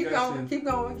as a discussion. Keep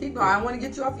going. I don't want to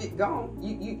get you off. Go on.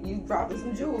 You dropping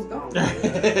some jewels. Go on.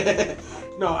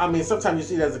 No, sometimes you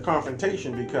see it as a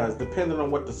confrontation, because depending on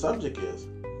what the subject is.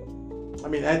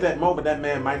 At that moment, that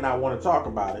man might not want to talk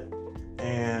about it.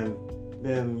 And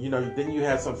then, then you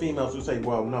have some females who say,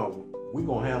 well, no, we're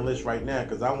going to handle this right now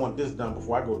because I want this done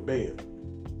before I go to bed.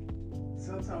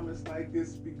 Sometimes it's like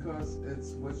this because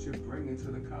it's what you're bringing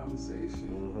to the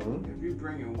conversation. Mm-hmm. If you're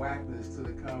bringing whackness to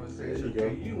the conversation,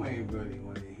 you ain't really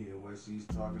want to hear what she's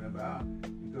talking about,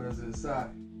 because inside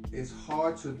it's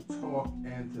hard to talk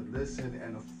and to listen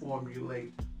and to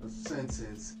formulate a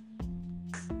sentence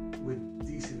with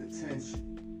decent attention.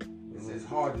 It's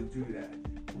hard to do that.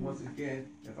 Once again,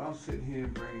 if I'm sitting here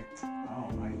bringing, I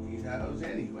don't like these hoes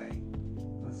anyway.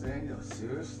 I'm saying,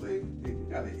 seriously, you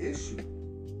got an issue.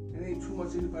 There ain't too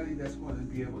much anybody that's going to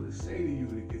be able to say to you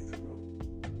to get through.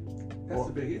 That's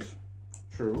a big issue.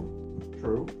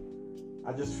 True.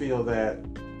 I just feel that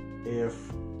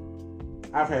if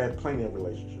I've had plenty of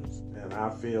relationships, and I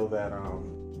feel that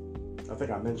I think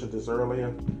I mentioned this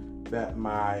earlier, that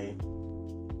my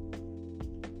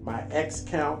X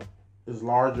count is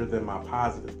larger than my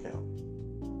positive count.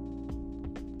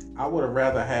 I would have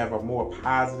rather have a more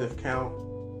positive count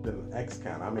than an X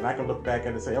count. I can look back at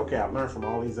it and say, okay, I learned from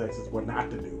all these X's what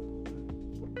not to do,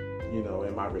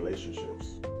 in my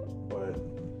relationships. But,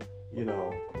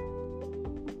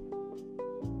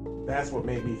 that's what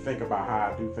made me think about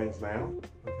how I do things now.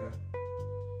 Okay.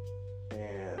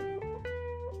 And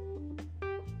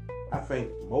I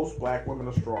think most black women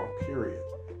are strong, period.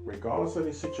 Regardless of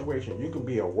the situation, you can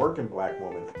be a working black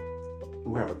woman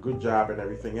who have a good job and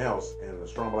everything else, and a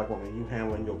strong black woman, you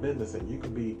handling your business, and you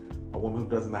can be a woman who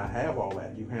does not have all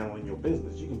that, you handling your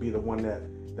business. You can be the one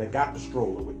that got the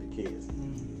stroller with the kids.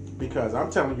 Because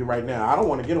I'm telling you right now, I don't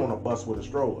want to get on a bus with a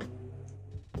stroller.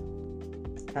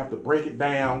 Have to break it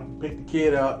down, pick the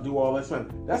kid up, do all this.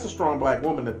 That's a strong black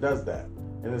woman that does that.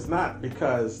 And it's not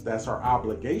because that's her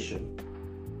obligation.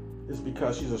 It's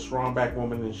because she's a strong black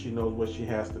woman and she knows what she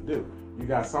has to do. You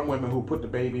got some women who put the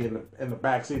baby in the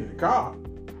back seat of the car.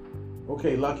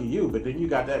 Okay, lucky you. But then you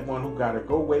got that one who got to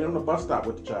go wait on the bus stop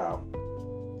with the child.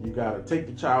 You got to take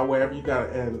the child wherever you got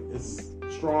to, and it's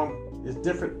strong. It's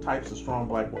different types of strong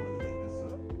black women.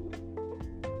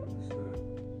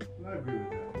 I agree with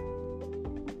that.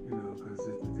 Because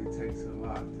it takes a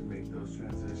lot to make those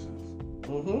transitions.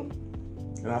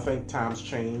 Mm-hmm. And I think times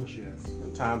change. Yes.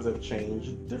 And times have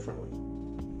changed differently.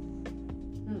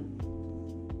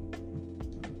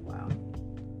 Wow.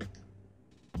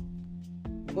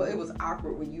 Well, it was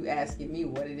awkward when you asking me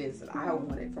what it is that I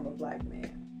wanted from a black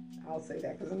man. I'll say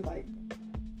that because I'm like,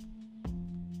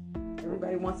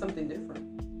 everybody wants something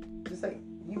different. Just like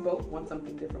you both want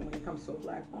something different when it comes to a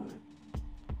black woman.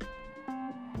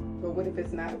 But what if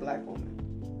it's not a black woman?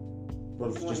 What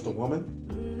if it's just a woman?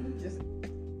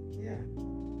 Yeah.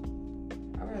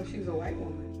 I don't know if she was a white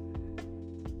woman.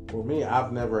 For me,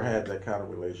 I've never had that kind of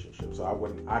relationship, so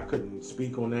I couldn't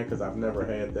speak on that because I've never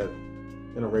had that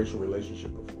interracial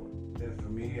relationship before. And for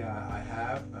me, I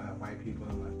have white people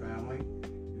in my family,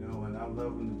 and I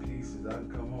love them to pieces. I can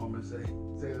come home and say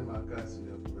to my cousin,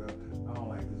 for real, I don't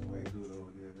like this white dude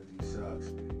over there because he sucks.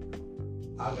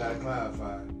 I gotta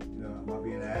clarify, am I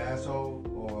being an asshole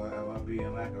or am I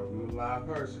being like a rude, live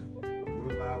person? A rude,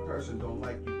 a lot of person don't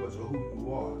like you because of who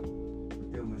you are.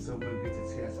 But then when someone gets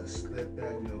a chance to slip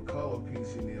that, color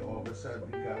piece in there, all of a sudden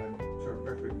you got a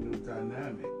terrific new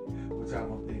dynamic, which I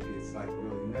don't think is like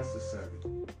really necessary.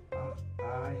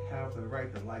 I have the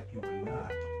right to like you or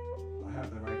not. I have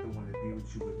the right to want to be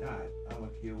with you or not. I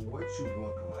don't care what you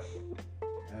look like.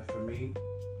 And for me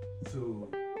to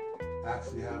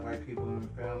actually have white people in the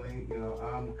family,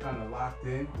 I'm kind of locked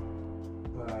in,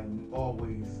 but I'm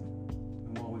always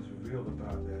real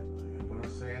about that. And what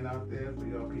I'm saying out there for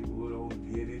y'all people who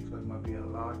don't get it, talking about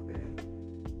being locked in,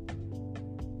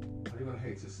 you're gonna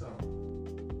hate yourself.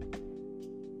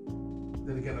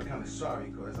 Then again, I'm kind of sorry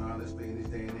because honestly, in this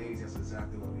day and age, that's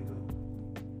exactly what we do.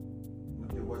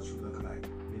 Look at what you look like.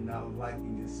 You're not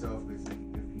liking yourself. If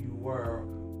you were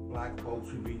black folks,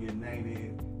 you'd be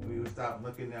united. We would stop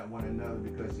looking at one another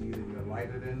because either you're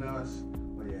lighter than us,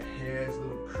 or your hair's a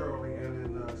little curlier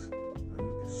than us, or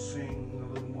you can sing a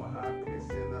little more high pitched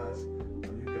than us,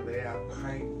 or you can lay out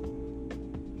pipe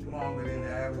longer than the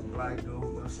average black dude. You know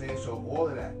what I'm saying? So all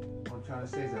of that, what I'm trying to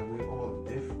say is that we're all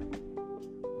different.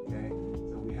 Okay?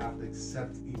 So we have to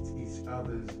accept each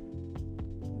other's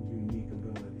unique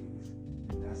abilities.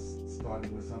 And that's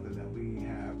starting with something that we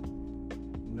have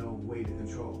no way to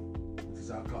control, which is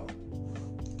our color.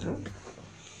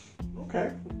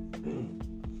 Okay.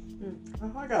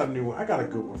 I got a new one. I got a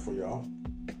good one for y'all.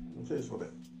 Here's what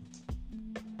it.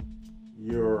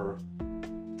 Your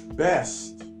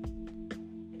best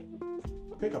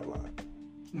pickup line.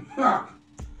 I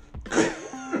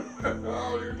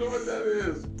don't even know what that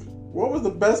is. What was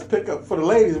the best pickup for the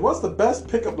ladies? What's the best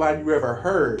pickup line you ever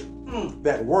heard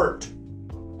that worked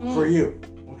for you?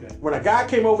 Okay. When a guy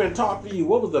came over and talked to you,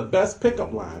 what was the best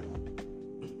pickup line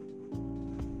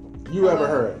you ever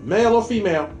heard? Male or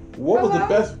female? What was the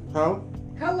best? Hello.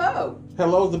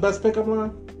 Hello's the best pickup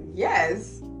line?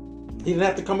 Yes. He didn't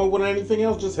have to come up with anything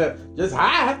else. Just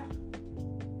hi.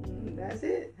 That's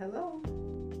it. Hello.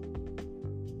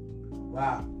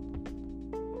 Wow.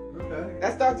 Okay.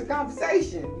 That starts a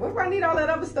conversation. What if I need all that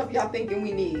other stuff y'all thinking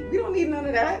we need? We don't need none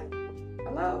of that.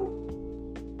 Hello.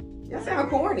 Y'all sound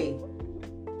corny.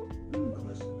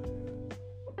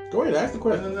 Go ahead, ask the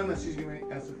question. No. She's going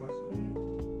to ask the question.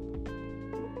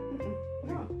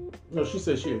 No. No, she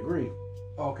said she agreed.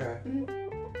 Okay.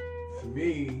 For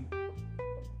me,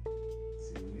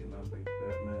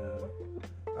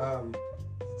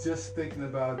 just thinking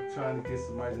about trying to get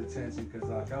somebody's attention, because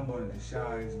like I'm one of the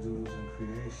shyest dudes in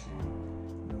creation.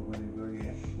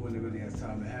 When it really has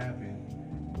time to happen.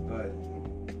 But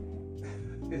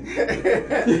a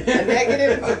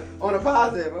negative on a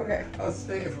positive. Okay. I'll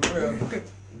say it for real.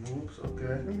 Whoops.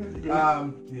 Okay. Yeah.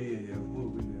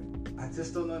 Whoop, we good. I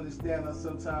just don't understand how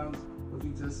sometimes what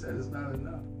you just said is not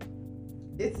enough.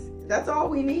 That's all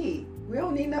we need. We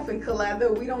don't need nothing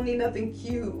clever. We don't need nothing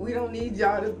cute. We don't need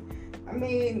y'all to. I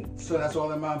mean. So that's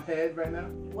all in my head right now.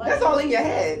 That's all in your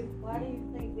head. Why do you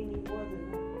think we need more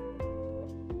than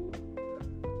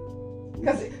that?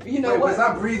 Because you know what? Because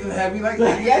I'm breathing heavy like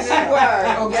that. Yes, you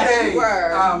were. Okay. Yes, you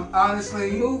were.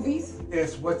 Honestly, movies.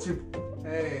 It's what you.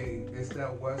 Hey, it's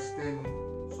that Western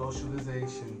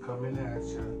socialization coming at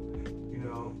you.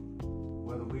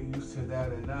 Whether we used to that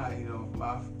or not,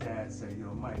 my dad said,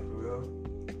 Mike, for real,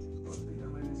 go to the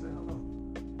young lady and say hello.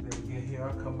 Then we get here,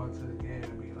 I come up to the game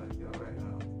and be like, right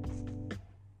now,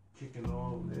 kicking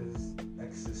all this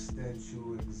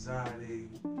existential, exotic,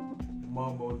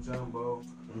 mumbo jumbo.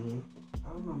 I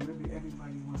don't know, maybe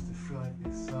everybody wants to feel like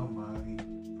there's somebody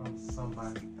from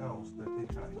somebody else that they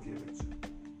try to give it to.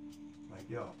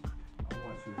 Like, I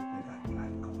want you to think I got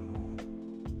it going on.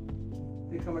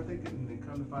 They come and think it, and they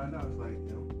come to find out, it's like,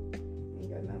 ain't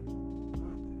got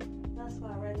nothing. That's why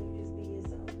I'd rather you just be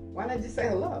yourself. Why not just say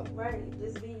hello? Right,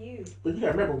 just be you. But you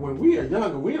gotta remember, when we are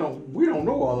younger, we don't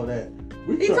know all of that.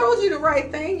 He told you the right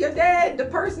thing. Your dad, the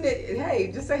person that,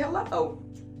 hey, just say hello.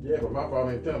 Yeah, but my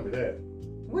father didn't tell me that.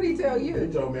 What did he tell you? He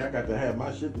told me I got to have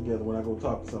my shit together when I go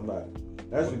talk to somebody.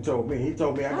 That's what he told me. He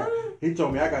told me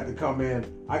I got to come in.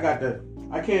 I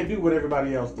can't do what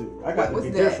everybody else do. I got to be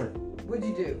different. What'd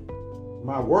you do?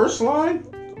 My worst line?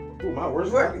 Ooh, my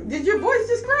worst line. Did your voice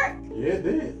just crack? Yeah, it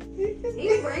did.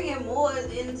 He's bringing more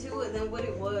into it than what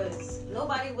it was.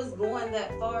 Nobody was going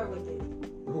that far with it.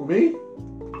 Who, me?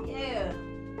 Yeah.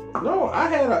 No, I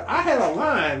had a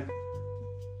line.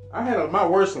 My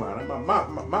worst line.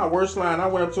 My worst line. I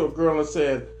went up to a girl and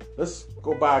said, "Let's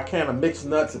go buy a can of mixed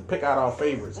nuts and pick out our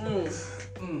favorites."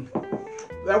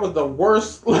 That was the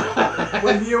worst line.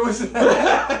 What year was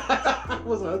that?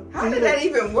 How did that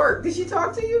even work? Did she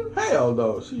talk to you? Hell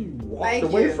no. She walked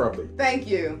away from me. Thank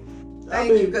you.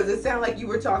 Thank you, because it sounded like you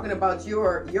were talking about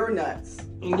your nuts.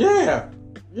 Yeah.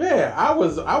 Yeah, I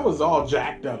was all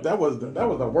jacked up. That was the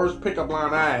worst pickup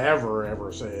line I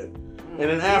ever said. And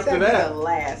then after that, the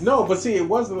last. No, but see, it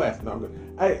was the last. No,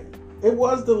 it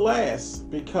was the last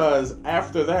because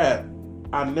after that,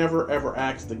 I never ever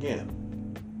asked again.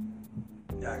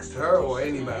 Asked her or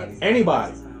anybody?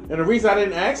 Anybody. And the reason I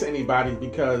didn't ask anybody is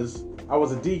because I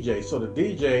was a DJ. So the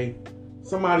DJ,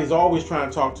 somebody's always trying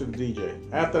to talk to the DJ.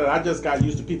 After that, I just got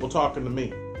used to people talking to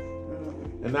me,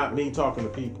 and not me talking to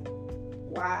people.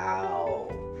 Wow.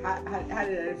 How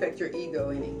did that affect your ego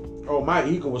any? Oh, my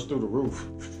ego was through the roof.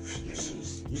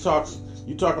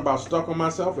 You talking about stuck on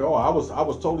myself? Oh, I was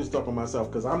totally stuck on myself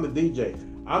because I'm the DJ.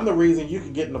 I'm the reason you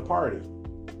can get in the party.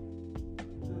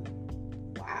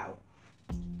 Wow.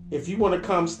 If you want to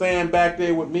come stand back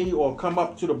there with me or come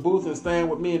up to the booth and stand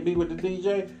with me and be with the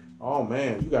DJ, oh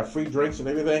man, you got free drinks and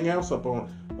everything else up on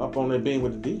there being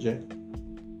with the DJ.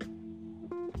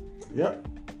 Yep.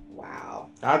 Wow.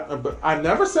 I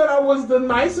never said I was the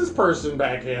nicest person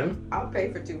back then. I'll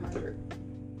pay for 200.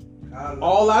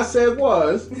 All I said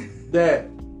was that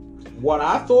what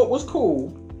I thought was cool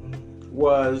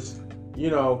was,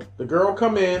 the girl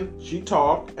come in, she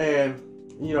talked, and,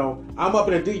 I'm up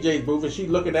in the DJ's booth and she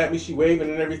looking at me, she waving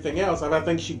and everything else, and I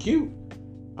think she cute.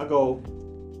 I go,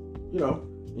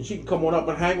 and she can come on up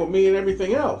and hang with me and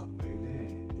everything else.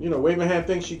 Waving hand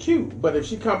thinks she cute. But if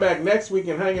she come back next week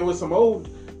and hanging with some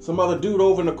other dude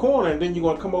over in the corner, and then you're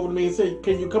going to come over to me and say,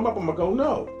 can you come up? I'm going to go,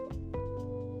 no.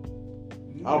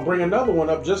 I'll bring another one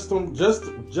up just to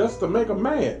make her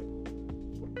mad.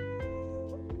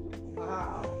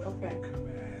 Wow. Okay.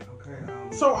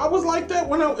 So I was like that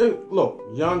when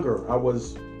younger. I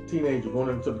was teenager going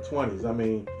into the 20s. I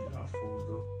mean,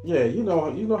 yeah, you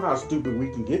know how stupid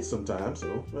we can get sometimes.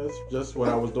 So that's just what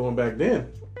I was doing back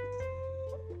then.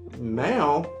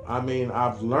 Now, I mean,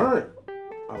 I've learned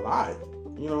a lot.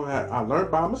 I learned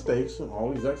by mistakes, and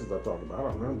all these exes I talked about,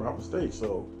 I learned by mistakes.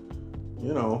 So,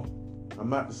 I'm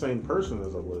not the same person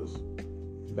as I was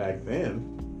back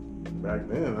then. Back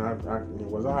then,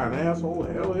 was I an asshole?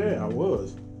 Hell yeah, I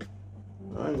was.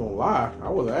 I ain't gonna lie, I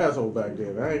was an asshole back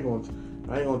then. I ain't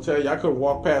gonna tell you I could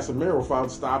walk past a mirror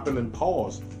without stopping and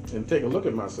pause and take a look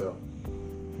at myself.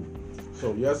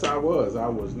 So yes, I was. I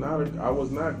was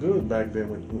not good back then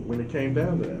when it came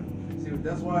down to that. See,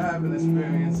 that's why having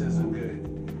experiences are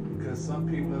good, because some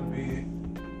people will be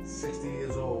 60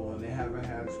 years old and they haven't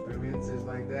had experiences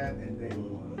like that, and they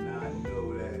will not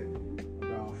know that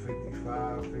around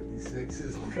 55, 56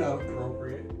 is not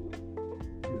appropriate.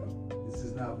 This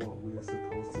is not what we're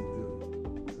supposed to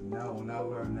do. So now when I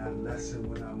learned that lesson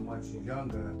when I'm much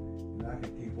younger, I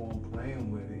can keep on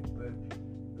playing with it, but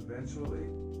eventually,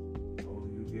 the older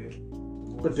you get,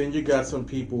 but then you got some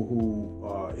people who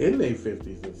are in their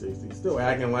 50s and 60s still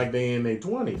acting like they in their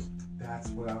 20s. That's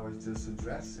what I was just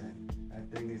addressing.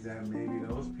 The thing is that maybe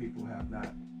those people have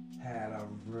not had a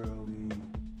really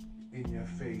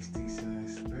in-your-face decent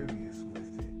experience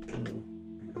with it.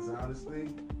 Because honestly,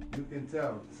 you can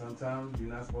tell. Sometimes you're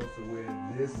not supposed to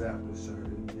wear this after a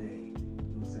certain day. You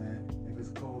know what I'm saying? If it's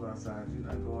cold outside, you're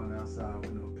not going outside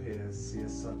with no pair of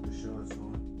seersucker shorts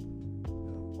on,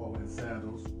 or in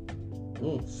sandals.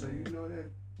 So you know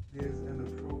that there's an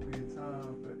appropriate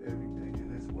time for everything in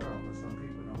this world, but some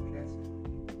people don't catch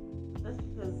it. That's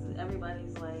because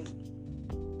everybody's like,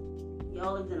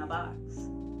 y'all lived in a box.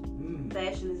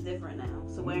 Fashion is different now.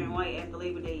 So wearing white after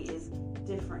Labor Day is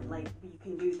different. Like, you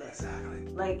can do that. Exactly.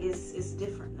 Like, it's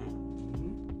different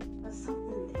now. That's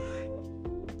something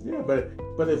different. Yeah,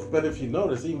 but if you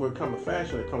notice, even when it comes to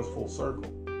fashion, it comes full circle.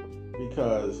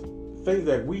 Because things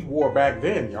that we wore back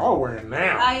then, y'all wearing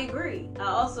now. I agree. I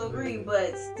also agree,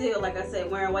 but still, like I said,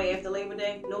 wearing white after Labor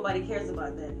Day, nobody cares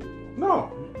about that.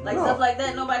 No. Like stuff like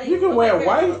that, nobody. You can wear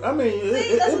white. About. I mean,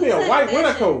 See, it'd be a white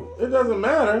winter coat. It doesn't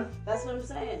matter. That's what I'm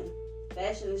saying.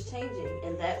 Fashion is changing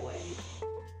in that way.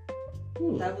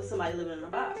 That was somebody living in a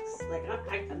box. Like,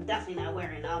 I'm definitely not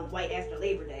wearing white after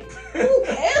Labor Day. Who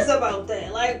cares about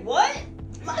that? Like, what?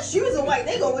 My shoes are white.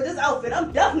 They go with this outfit.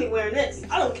 I'm definitely wearing this.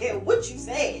 I don't care what you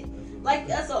said. Like,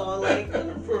 that's all. Like,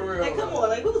 for real. Like, come on.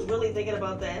 Like, who's really thinking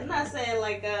about that? I'm not saying,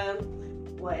 like,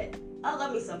 what? I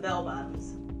love me some bell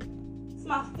bottoms. It's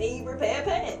my favorite pair of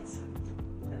pants.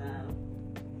 But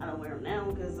I don't wear them now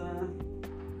because I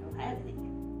don't have any.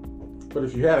 But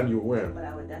if you had them, you would wear them. But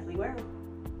I would definitely wear them.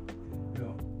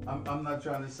 I'm not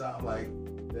trying to sound like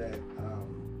that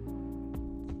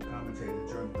commentator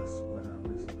journalist when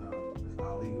Miss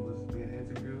Ali was being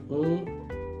interviewed.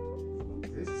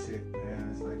 This chick, man,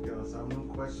 it's like, some of them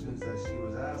questions that she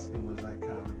was asking was like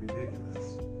kind of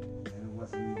ridiculous, and it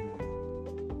wasn't even.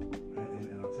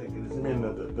 And I'm taking this. You mean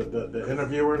the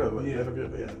interviewer? The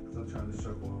interviewer? Yeah. So I'm trying to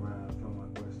circle around from my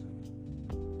question.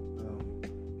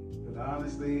 But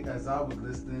honestly, as I was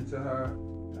listening to her,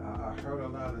 I heard a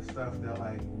lot of stuff that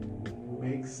like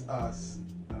makes us,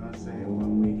 and I'm saying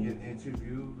when we get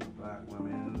interviewed, a black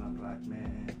woman and a black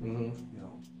man, you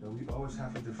know, that we always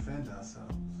have to defend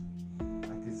ourselves,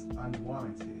 like it's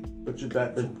unwarranted. But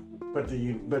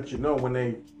you know when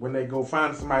they go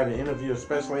find somebody to interview,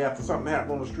 especially after something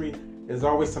happened on the street, there's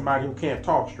always somebody who can't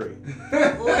talk straight. Boy,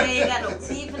 they ain't got no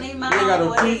teeth in their mouth. He ain't got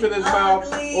no teeth in his mouth,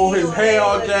 or his hair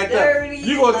all jacked dirty, up.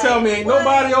 You gonna tell me ain't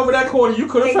nobody over that corner you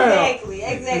could have found?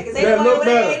 Exactly. That look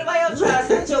better. Ain't nobody else trying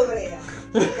to switch over there.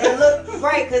 They look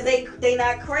right because they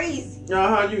not crazy. You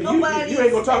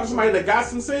ain't gonna talk to somebody that got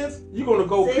some sense. You gonna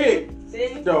go pick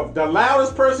the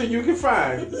loudest person you can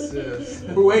find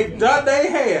who ain't done their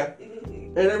hair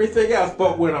and everything else.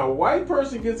 But when a white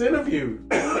person gets interviewed,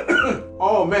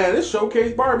 oh man, this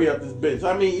showcase Barbie up this bitch.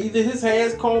 I mean, either his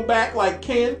hair's combed back like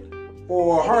Ken,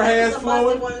 or her hair's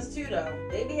flowing. Busted ones too, though.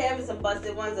 They be having some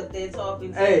busted ones up there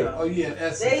talking to. Hey, though. Oh yeah,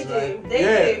 Essence, they right? do.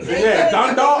 They do.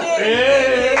 Dundalk.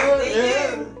 They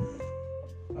do.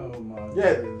 Oh my.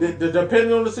 Yeah,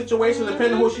 depending on the situation,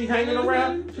 depending on who she hanging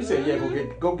around, she said, "Yeah,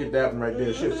 go get that one right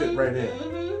there. She'll fit right in."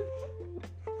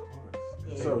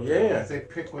 So yeah, they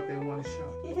pick what they want to show.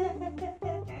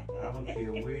 I don't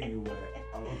care where you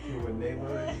at. I don't care what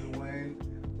neighborhood you in,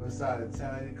 what side of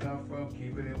town you come from.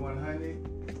 Keep it at 100.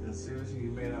 And seriously,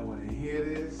 you may not want to hear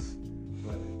this,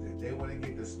 but if they want to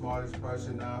get the smartest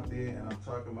person out there, and I'm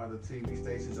talking about the TV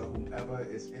stations or whomever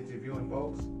is interviewing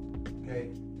folks,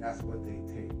 okay, that's what they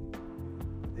take.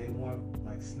 If they want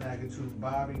like Snaggletooth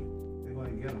Bobby, they're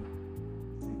going to get him.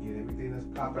 They get everything that's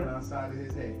popping outside of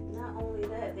his head. Not only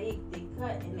that, they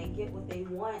cut and they get what they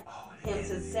want him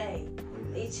to say.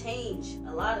 They change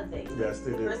a lot of things. Yes,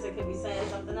 they do. The person could be saying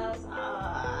something else.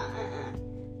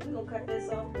 We're going to cut this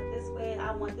off this way.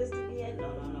 I want this to be it. No.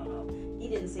 He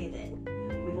didn't say that.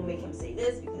 We're going to make him say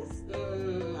this because I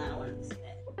don't want him to say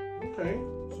that. Okay,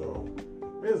 so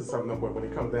this is something when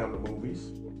it comes down to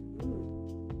movies.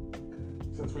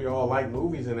 Since we all like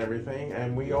movies and everything,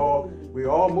 and we all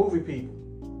movie people.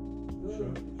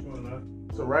 Sure enough.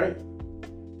 So right,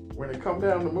 when it comes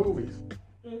down to movies,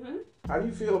 how do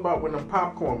you feel about when the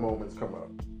popcorn moments come up?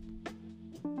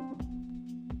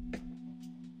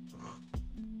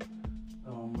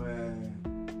 Oh man,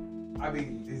 I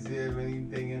mean, is there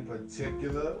anything in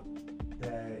particular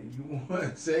that you want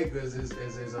to say? Because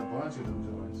there's a bunch of them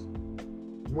joints.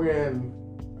 When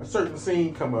a certain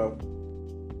scene come up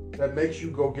that makes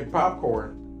you go get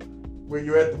popcorn when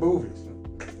you're at the movies.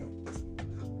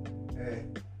 Hey.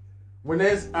 When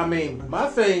there's, I mean, my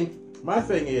thing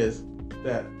is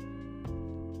that,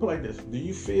 put like this, do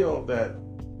you feel that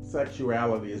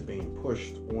sexuality is being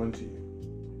pushed onto you?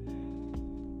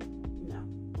 No.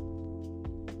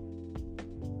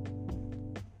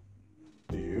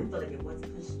 Do you? I feel like it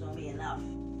wasn't pushed on me enough.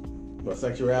 But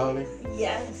sexuality?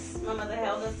 Yes. My mother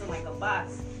held us in like a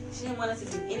box. She didn't want us to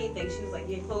do anything. She was like,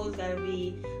 your clothes gotta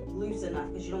be loose enough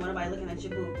because you don't want anybody looking at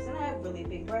your boobs. And I have really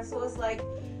big breasts, so it's like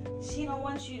she don't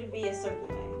want you to be a certain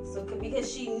way. So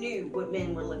because she knew what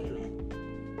men were looking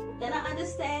at. And I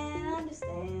understand,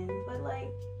 but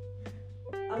like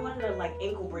I wanted her like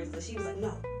ankle bracelet. She was like,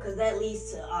 no, because that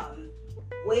leads to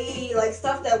way like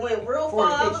stuff that went real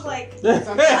far. I was like,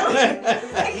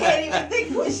 I can't even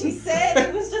think what she said.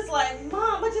 It was just like,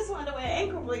 Mom, I just wanted to wear an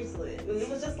ankle bracelet. And it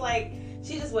was just like,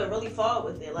 she just went really far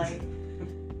with it. Like,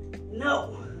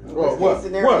 no. Well, what? I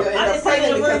just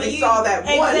pregnant because he saw that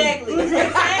one. Exactly.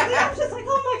 I was just like,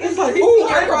 oh my God. It's like, ooh,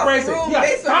 ankle bracelet.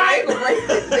 Ankle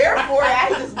bracelet. Therefore, I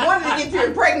just wanted to get you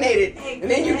impregnated. And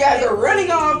then you guys are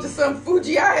running off to some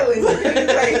Fuji Island.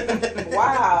 It's like,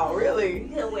 wow, really? You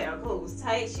couldn't wear our clothes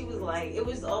tight. She was like, it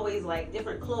was always like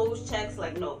different clothes checks.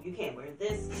 Like, no, you can't wear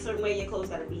this. A certain way your clothes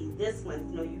gotta be this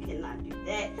length. No, you cannot do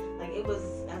that. Like, it was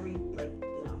every, like,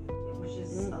 you know, it was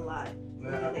just a lot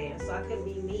there. So I couldn't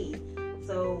be me.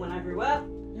 So when I grew up,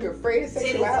 you're afraid of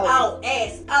titties sexuality. out,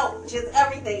 ass out, just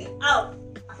everything out.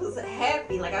 I was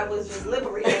happy, like I was just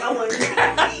liberated. I wanted to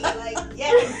be like,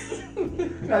 yes.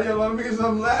 Now you want me to get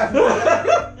some laugh.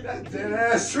 That's dead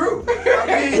ass true. I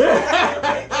mean,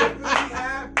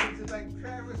 it's like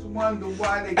Travis wonder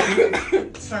why they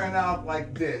couldn't turn out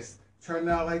like this, turn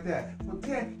out like that. But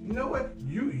then, you know what?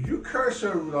 You curse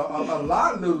her a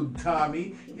lot, little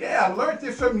Tommy. Yeah, I learned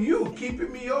it from you,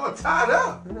 keeping me all tied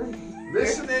up.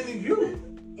 Listening to you.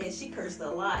 And she cursed a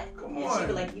lot. Come and on. she'd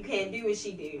be like, you can't do what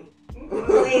she do.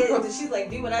 She's like,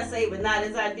 do what I say, but not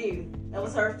as I do. That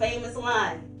was her famous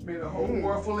line. Made a whole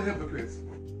world full of hypocrites.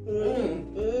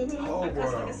 Whole I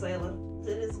curse like world. a sailor to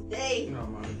this day. No,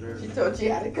 my God. She told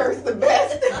you how to curse the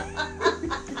best.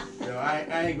 Yo,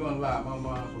 I ain't gonna lie. My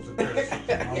mom was a curse.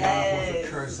 My Yes.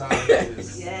 mom was a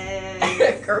curseologist.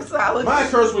 Yes. Curseologist. Mine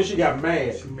cursed when she got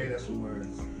mad. She made us some words.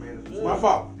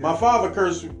 My father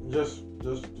cursed just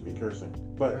to be cursing.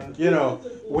 But you know,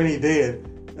 when he did,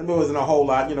 and there wasn't a whole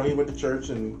lot. You know, he went to church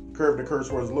and curved the curse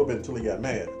words a little bit until he got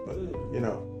mad. But you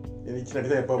know, and each and every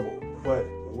day. But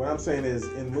what I'm saying is,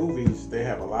 in movies, they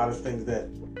have a lot of things that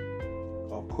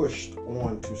are pushed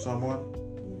on to someone.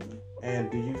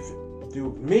 And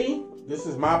this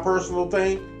is my personal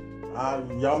thing.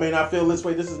 Y'all may not feel this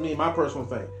way. This is me, my personal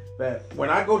thing. That when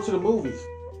I go to the movies,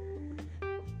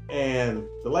 and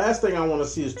the last thing I want to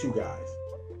see is two guys.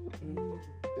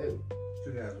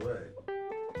 Two guys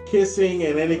what? Kissing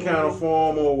in any kind of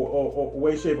form or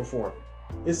way, shape, or form.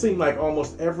 It seemed like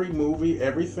almost every movie,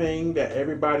 everything that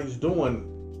everybody's doing,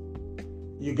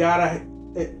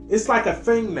 it's like a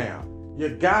thing now. You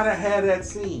gotta have that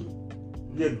scene.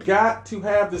 You got to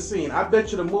have the scene. I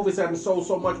bet you the movies haven't sold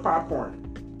so much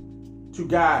popcorn to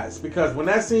guys, because when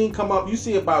that scene come up, you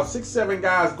see about 6-7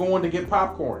 guys going to get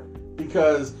popcorn,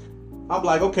 because I'm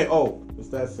like, okay, it's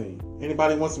that scene.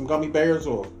 Anybody want some gummy bears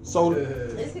or soda?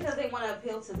 It's because they want to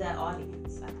appeal to that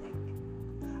audience, I think.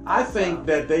 I think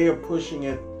that they are pushing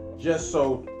it just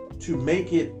so to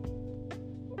make it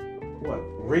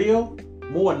real,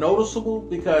 more noticeable,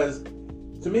 because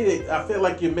to me, I feel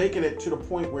like you're making it to the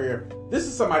point where this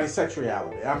is somebody's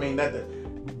sexuality. I mean, that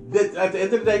at the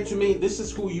end of the day, to me, this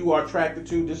is who you are attracted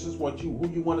to. This is who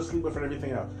you want to sleep with and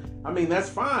everything else. I mean, that's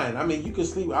fine. I mean, you can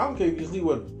sleep. I don't care if you sleep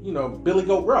with, Billy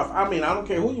Goat Ruff. I mean, I don't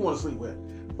care who you want to sleep with.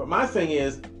 But my thing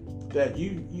is that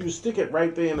you stick it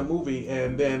right there in the movie,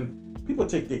 and then people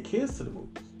take their kids to the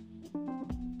movies.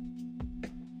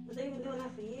 But they've been doing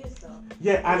that for years, though.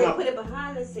 Yeah, I know. They put it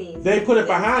behind the scenes. They put it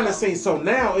behind the scenes, so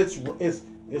now it's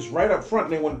right up front,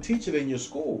 and they want to teach it in your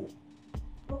school.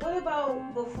 But what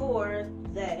about before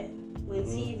that, when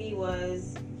TV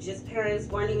was just parents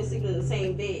weren't even sleeping in the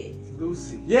same bed?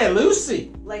 Lucy. Yeah,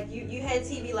 Lucy. Like you had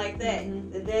TV like that,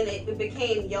 and then it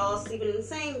became y'all sleeping in the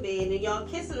same bed and y'all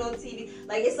kissing on TV.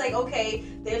 Like, it's like, okay,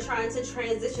 they're trying to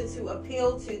transition to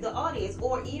appeal to the audience,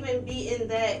 or even be in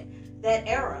that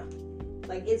era.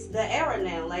 Like, it's the era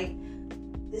now. Like,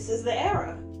 this is the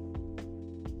era.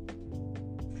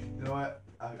 You know what?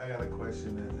 I got a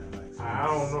question that I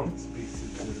don't know. Speaks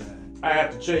to that. I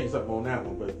have to change something on that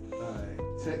one, but All right.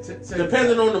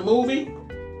 depending on the movie,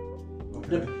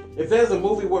 Okay. if there's a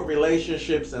movie with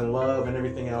relationships and love and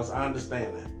everything else, I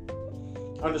understand that.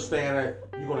 Understand that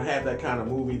you're going to have that kind of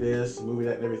movie, this, movie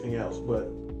that, and everything else. But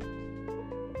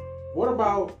what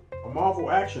about a Marvel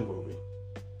action movie?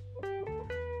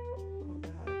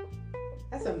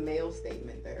 That's a male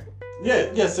statement there. Yeah,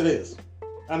 yes, it is.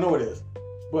 I know it is.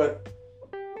 But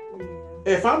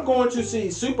if I'm going to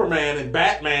see Superman and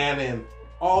Batman and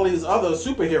all these other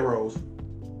superheroes,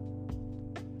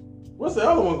 what's the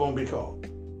other one going to be called?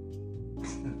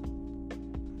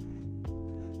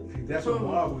 That's what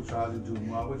Marvel tries to do.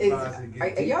 Marvel Is, tries to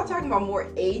get. are y'all talking about more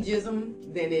ageism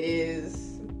than it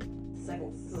is?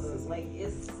 Like,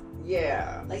 it's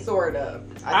Yeah, Like- sort of.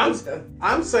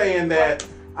 I'm saying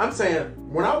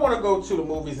when I want to go to the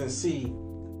movies and see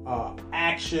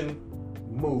action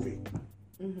movie,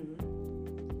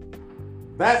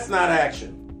 that's not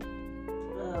action.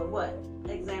 what?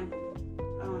 Example.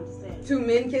 I don't understand. 2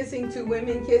 men kissing, 2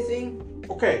 women kissing.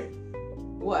 Okay,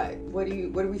 What? What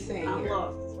are we saying I'm here?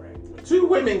 lost. Right. 2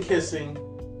 women kissing.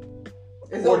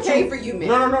 It's or okay 2 for you men.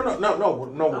 No. I'm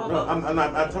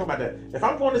not talking about that. If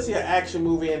I'm going to see an action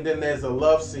movie and then there's a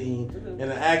love scene in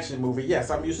an action movie, yes,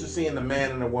 I'm used to seeing the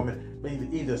man and the woman.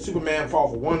 Either Superman fall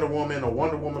for Wonder Woman or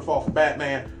Wonder Woman fall for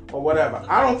Batman or whatever.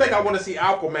 I don't think I want to see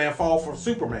Aquaman fall for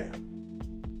Superman.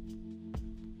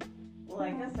 Well,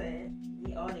 like I said,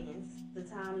 the audience, the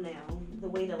time now, the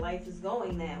way the life is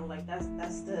going now, like that's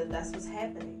what's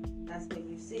happening. That's what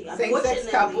you see. Same-sex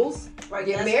couples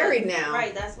get married now.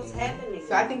 Right, that's what's happening.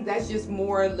 So I think that's just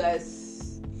more or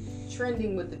less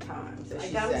trending with the times, as Like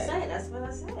she I'm said. saying, that's what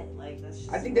I said. Like that's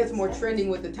just I think that's more what's trending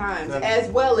with the times, That- as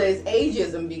well as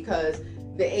ageism, because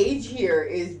the age here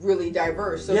is really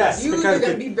diverse. So Yes, the views because are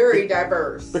going to be very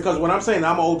diverse. Because what I'm saying,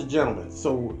 I'm an older gentleman,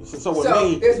 so with So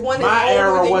me, there's one that's my older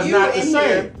era than was you not the in same.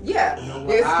 here. Yeah, You know what?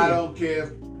 there's I two. don't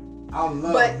care. I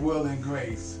love But- Will and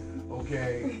Grace.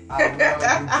 Okay, I love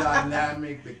the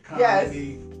dynamic, the Yes.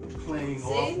 comedy, the playing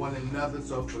off one another.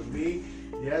 So for me,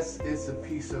 yes, it's a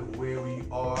piece of where we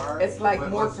are. It's like but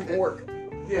more it's- from work.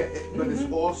 Yeah, but it's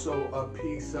also a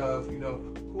piece of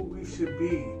who we should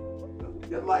be.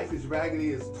 Your life is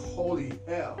raggedy as holy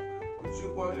hell, but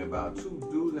you worrying about 2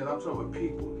 dudes, and I'm talking about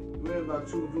people. read about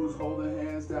two dudes holding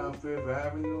hands down Fifth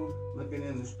Avenue, looking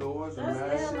in the stores on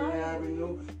Madison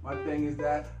Avenue. My thing is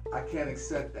that I can't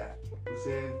accept that. I'm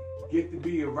saying, get to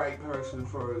be a right person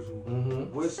first.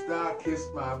 Mm-hmm. Woodstock, kiss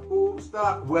my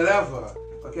stop, whatever.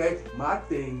 Okay? My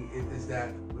thing is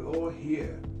that we're all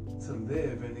here to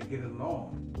live and to get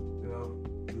along. You know,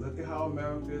 look at how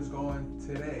America is going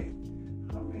today.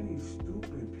 How many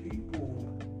stupid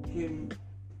people can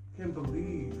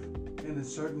believe in a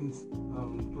certain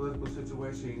political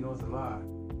situation? You know it's a lie.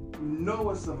 You know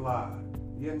it's a lie.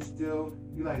 Yet still,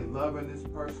 you like loving this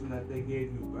person that they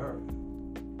gave you birth.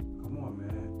 Come on,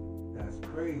 man. That's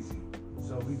crazy.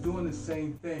 So we're doing the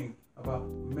same thing about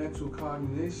mental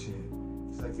cognition.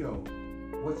 It's like, yo,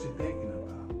 what you thinking about?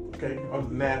 Okay,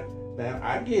 now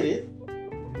I get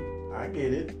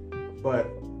it, but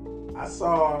I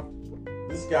saw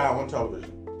this guy on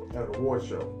television at an award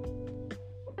show.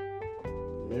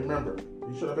 You remember,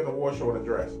 he showed up in the award show in a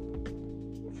dress.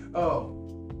 Oh,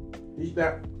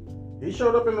 He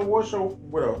showed up in the award show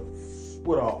with a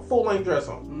full-length dress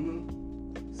on.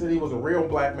 mm-hmm. Said he was a real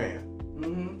black man.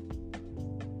 Mm-hmm.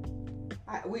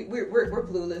 We're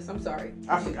clueless. I'm sorry.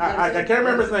 I can't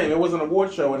remember his name. It was an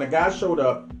award show, and the guy showed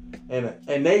up,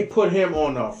 and they put him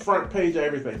on the front page of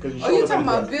everything. Oh, you're talking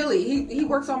about Billy? He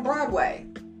works on Broadway.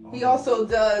 He also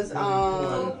does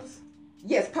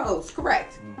yes, Pose.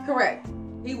 Correct.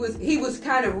 He was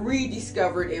kind of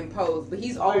rediscovered in Pose, but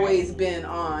he's always been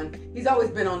on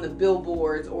the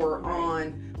billboards or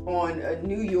on a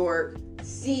New York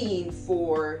scene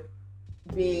for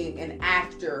being an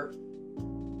actor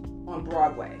on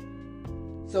Broadway.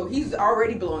 So he's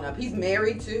already blown up. He's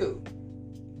married too.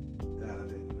 That I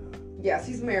didn't know. Yes,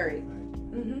 he's married. Right.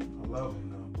 Mm-hmm. I love him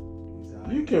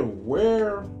though. You can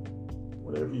wear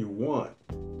whatever you want.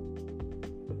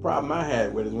 The problem I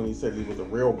had with it is when he said he was a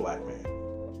real black man.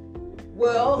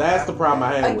 Well, that's the problem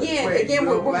I had with it. Again,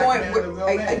 we're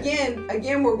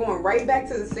going right back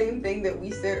to the same thing that we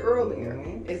said earlier.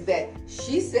 Mm-hmm. Is that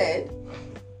she said,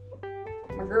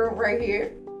 my girl right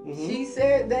here, Mm-hmm. she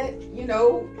said that, you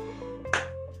know,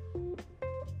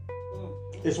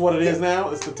 It's what it is now.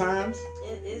 It's the times.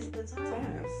 It is the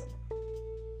times.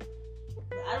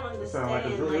 I don't understand. Sound like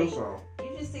a drill song. You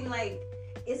just seem like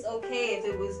it's okay if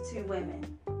it was two women,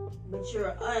 but you're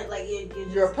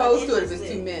opposed to it if it's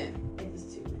two men. If it's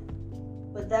two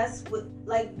men, but that's what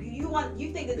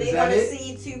you think that they Is want that to it?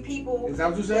 see two people Is that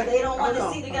what you that said? they don't want to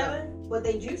Hold see on. together, but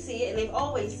they do see it and they've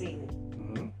always seen it.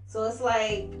 Mm-hmm. So it's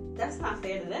like that's not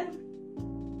fair to them.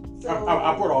 So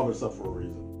I brought all this up for a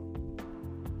reason.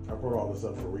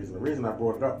 The reason I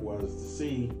brought it up was to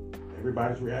see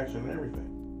everybody's reaction and everything.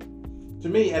 To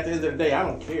me, at the end of the day, I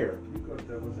don't care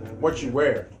what you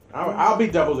wear. I'll be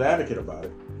devil's advocate about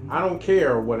it. I don't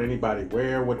care what anybody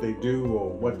wear, what they do, or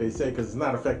what they say, because it's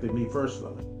not affecting me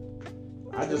personally.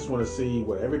 I just want to see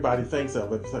what everybody thinks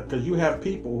of it, because you have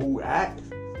people who act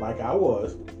like I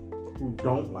was, who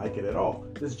don't like it at all.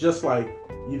 It's just like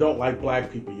you don't like black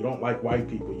people, you don't like white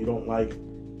people, you don't like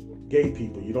gay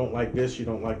people, you don't like this, you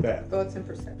don't like that. Thoughts and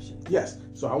perceptions. Yes.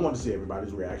 So I wanted to see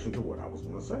everybody's reaction to what I was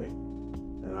going to say.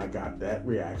 And I got that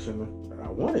reaction that I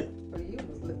wanted. Well, you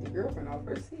almost lift your girlfriend off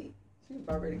her seat. She was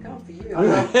about ready to come for you. I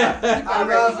love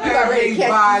You about ready to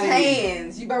catch these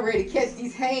hands. I'm about ready to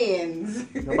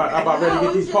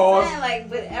get these paws.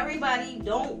 But everybody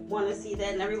don't want to see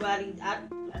that, and everybody, I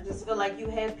just feel like you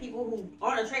have people who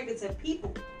aren't attracted to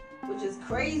people, which is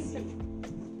crazy.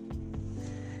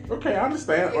 Okay, I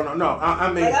understand. Oh, no,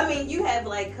 I mean, you have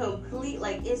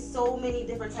it's so many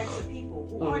different types of people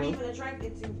who aren't even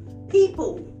attracted to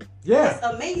people. yeah, It's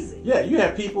amazing. yeah. You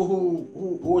have people who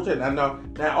are. I know.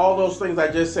 Now, all those things I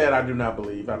just said, I do not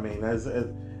believe. I mean, I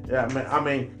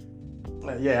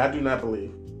do not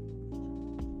believe.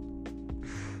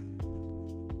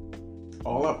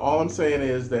 All I'm saying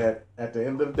is that at the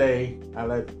end of the day, I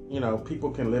let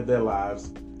people can live their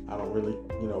lives. I don't really,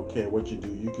 care what you do.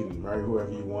 You can marry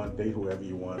whoever you want, date whoever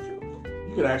you want.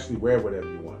 You can actually wear whatever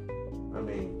you want. I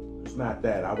mean, it's not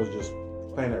that. I was just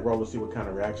playing that role to see what kind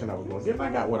of reaction I was going to get, and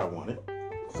I got what I wanted.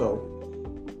 So,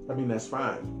 I mean, that's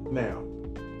fine. Now,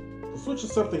 to switch to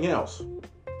something else.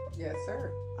 Yes,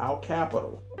 sir. Our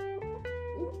capital.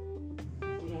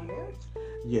 You want that?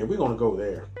 Yeah, we're going to go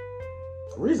there.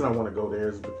 The reason I want to go there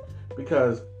is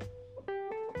because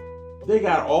they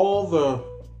got all the...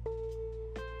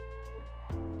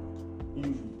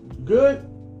 Good?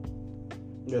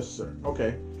 Yes, sir.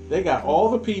 Okay. They got all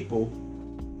the people.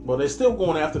 Well, they're still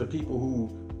going after the people who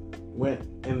went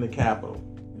in the Capitol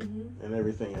and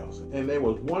everything else. And there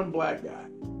was one black guy.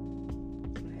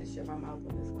 I had to shut my mouth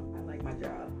on this one. I like my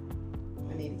job.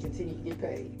 I need to continue to get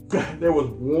paid. There was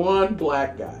one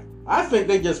black guy I think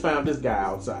they just found this guy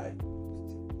outside.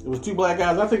 It was 2 black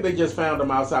guys. I think they just found him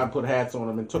outside and put hats on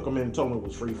him and took him in and told him it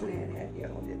was free food.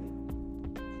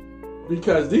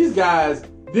 Because these guys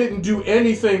didn't do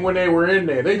anything when they were in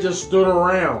there. They just stood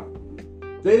around.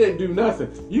 They didn't do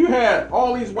nothing. You had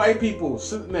all these white people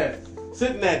sitting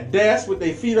at desks with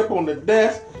their feet up on the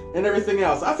desk and everything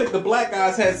else. I think the black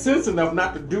guys had sense enough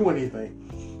not to do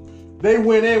anything. They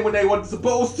went in when they weren't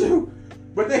supposed to,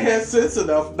 but they had sense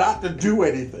enough not to do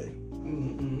anything.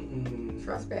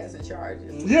 Trespassing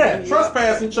charges. Yeah,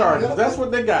 trespassing charges. That's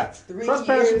what they got. 3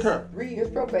 years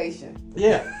probation.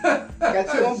 Yeah.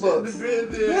 Got you on books.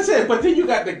 That's it. But then you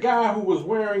got the guy who was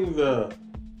wearing the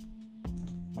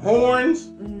horns,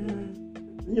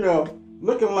 you know,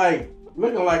 looking like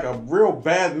a real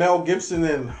bad Mel Gibson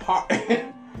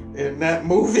in that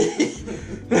movie.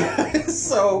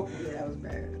 So Yeah, that was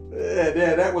bad.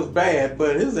 yeah, that was bad.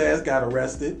 But his ass got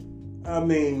arrested. I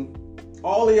mean,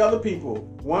 all the other people.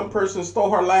 One person stole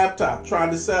her laptop,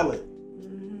 tried to sell it.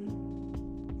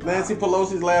 Nancy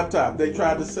Pelosi's laptop. They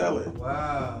tried to sell it.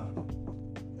 Wow.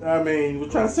 I mean, we're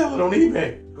trying to sell it on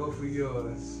eBay. Go for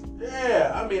yours.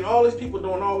 Yeah, I mean, all these people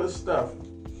doing all this stuff.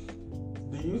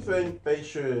 Do you think they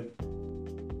should?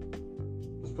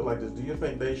 Let's put it like this. Do you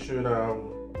think they should?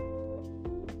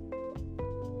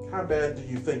 How bad do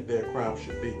you think their crime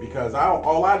should be? Because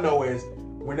all I know is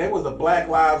when there was a Black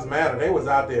Lives Matter, they was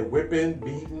out there whipping,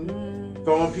 beating,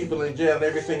 throwing people in jail and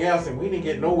everything else, and we didn't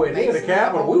get nowhere near the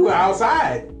Capitol. We were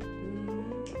outside.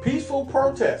 Peaceful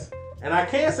protests. And I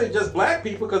can't say just black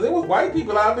people because there was white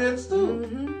people out there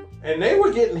too. And they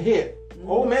were getting hit.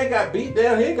 Old man got beat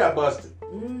down, he got busted.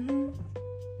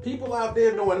 People out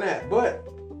there doing that. But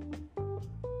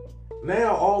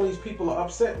now all these people are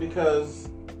upset because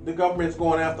the government's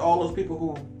going after all those people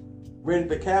who rented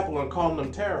the Capitol and calling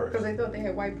them terrorists. Because they thought they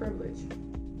had white privilege.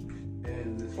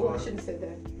 And as Oh, far I shouldn't have said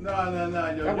that. No,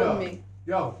 That wasn't me.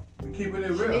 Yo, we keeping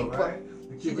it real, right?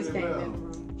 We She keeping just it came real. in the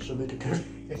room. Shanika.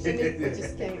 Shanika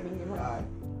just came in the room. Alright.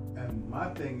 And my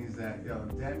thing is that, yo,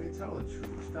 damn it, tell the truth.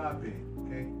 Stop it,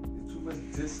 okay? There's too much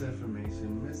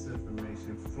disinformation,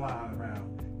 misinformation flying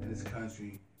around in this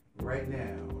country right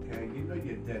now, okay? You know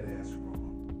you're dead ass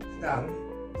wrong. Stop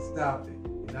it. Stop it.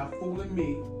 You're not fooling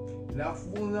me. You're not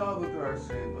fooling the other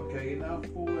person, okay? You're not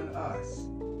fooling us.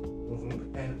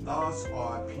 And us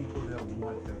are people that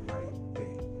want the right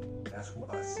thing. That's who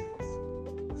us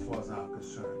is, as far as I'm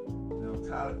concerned. You know,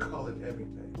 Tyler colored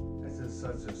everything. That's just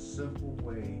such a simple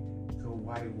way to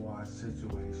whitewash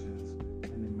situations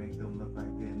and to make them look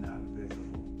like they're not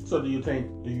visible. So do you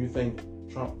think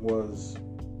Trump was?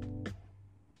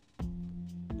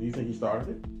 Do you think he started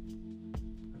it?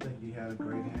 I think he had a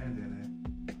great hand in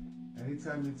it.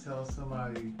 Anytime you tell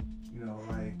somebody, you know,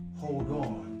 like, hold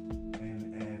on and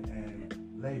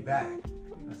lay back,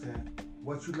 I said,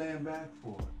 what you laying back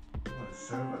for? You gonna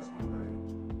serve us, right?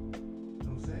 You know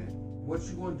what I'm saying? What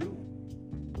you gonna do?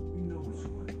 You know what you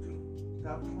gonna do.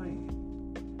 Stop playing.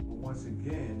 But once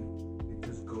again, it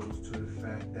just goes to the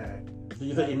fact that Do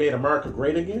you think he made America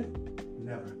great again?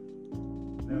 never.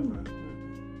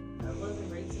 It wasn't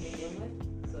great to begin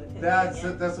with, so it couldn't That's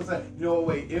begin. what I'm saying. No,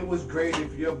 wait, it was great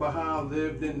if your behind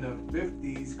lived in the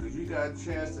 50s because you got a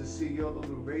chance to see your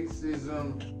little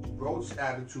racism, roach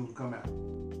attitude come out.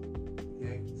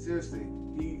 Okay? Seriously,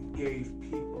 he gave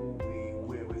people the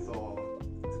wherewithal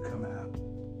to come out.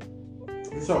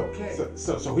 It's okay.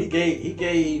 So he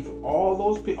gave all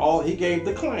those people, he gave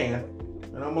the Klan,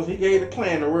 and he gave the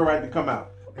Klan the real right to come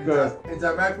out. Because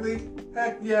Indirectly?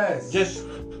 Heck yes. just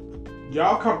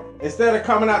y'all instead of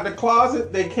coming out the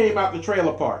closet, they came out the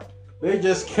trailer park. They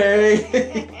just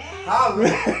came. Holla.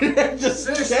 They just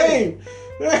Seriously. came.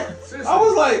 Seriously. I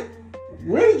was like,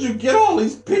 where did you get all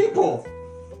these people?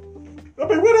 I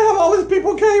mean, where the hell all these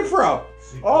people came from?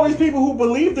 All these people who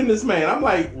believed in this man. I'm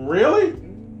like, really?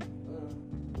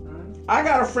 I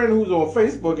got a friend who's on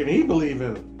Facebook and he believed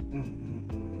in him.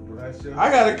 I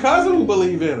got a cousin who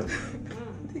believed in him.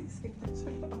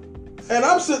 And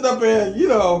I'm sitting up there, you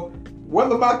know,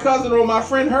 whether my cousin or my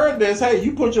friend heard this, hey,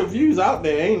 you put your views out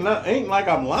there. Ain't like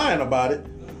I'm lying about it.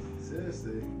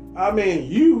 Seriously. I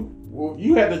mean,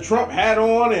 you had the Trump hat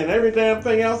on and every damn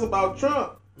thing else about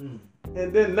Trump.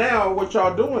 And then now what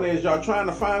y'all doing is y'all trying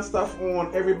to find stuff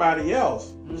on everybody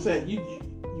else. You said you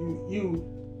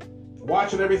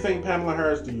watching everything Pamela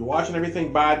Harris do. You're watching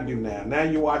everything Biden do now. Now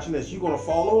you're watching this. You're going to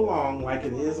follow along like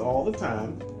it is all the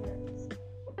time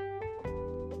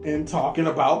and talking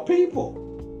about people.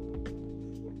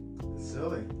 It's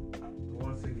silly.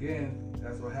 Once again,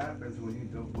 that's what happens when you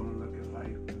don't want to look at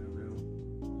life in a real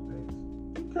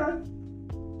space. Okay.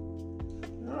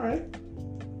 All right.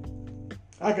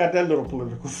 I got that little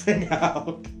political thing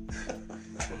out.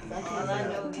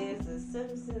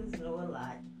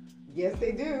 Yes,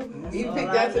 they do. That's Even all picked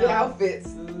I down to the know. outfits.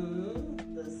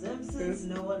 Mm-hmm. The Simpsons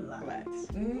know a lot.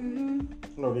 Mm-hmm.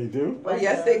 No, they do. Oh,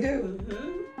 yes, they do.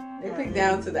 Mm-hmm. They picked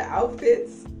down to the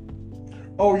outfits.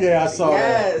 Oh yeah, I saw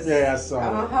Yes. that. Yeah, I saw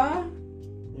that. Uh-huh.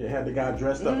 Yeah, had the guy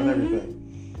dressed up and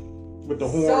everything with the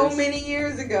horns. So many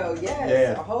years ago. Yes.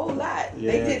 Yeah. A whole lot.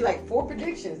 Yeah. They did like 4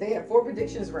 predictions. They had 4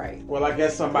 predictions right. Well, I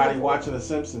guess somebody watching The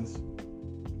Simpsons.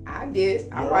 I did.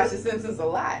 I Yours? watched The Simpsons a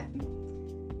lot.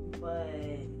 But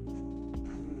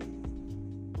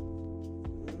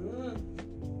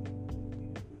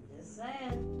just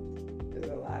saying. There's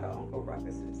a lot of Uncle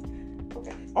Ruckuses.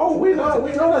 Okay. Oh, we know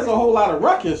there's a whole lot of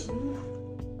ruckus.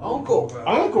 Uncle.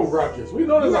 Uncle Ruckus. We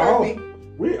know You there's a heard whole. me.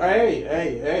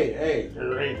 Hey.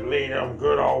 Leave them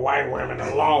good old white women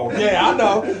alone. Yeah, I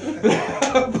know.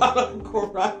 About Uncle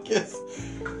Ruckus.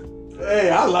 Hey,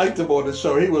 I liked him on the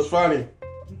show. He was funny.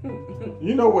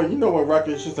 You know when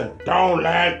Ruckus just said, "Don't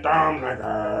let them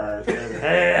niggas in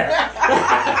here."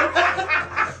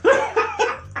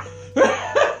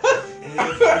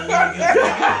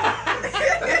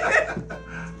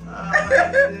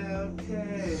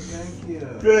 Okay, thank you.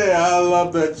 Yeah, I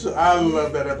love that. I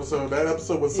love that episode. That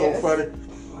episode was so Yes. funny.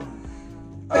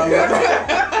 I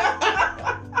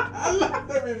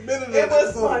loved every minute of that It was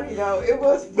episode. funny though. It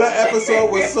was funny. That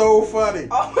episode was so funny.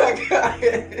 Oh my god.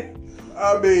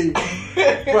 I mean,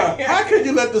 bro, how can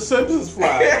you let The Simpsons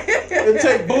fly and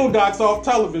take Boondocks off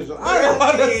television? I don't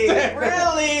understand.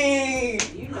 Really?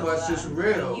 You know Because it's why.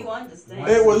 real. You understand.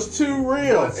 It was too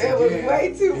real. Once It was again,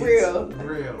 way too it's real.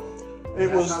 Real. It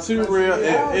That's was how too special real. it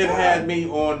is. It had me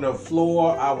on the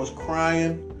floor. I was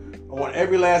crying on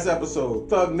every last episode.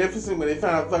 Thugnificent, when they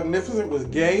found out Thugnificent was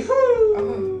gay.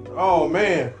 Oh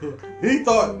man, he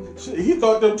thought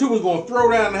them two was gonna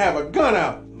throw down and have a gun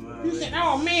out. He said,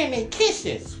 "Oh man, they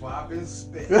kissing." Swap and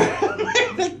spit.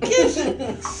 They kissing.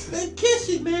 They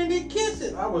kissing, man. They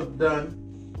kissing. I was done.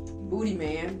 Booty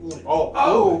man. Oh,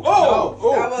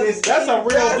 that's a real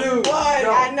That's dude. One.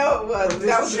 No. I know it was. But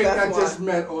That was this the chick I best just one.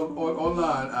 met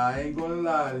online, I ain't gonna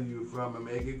lie to you, from and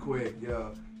make it quick,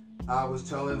 yo. I was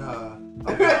telling her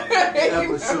about the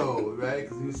episode, right?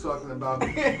 Because he was talking about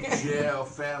jail,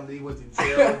 family, went to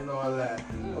jail and all that.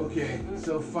 Okay,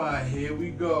 so fine, here we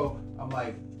go. I'm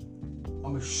like,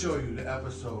 I'm gonna show you the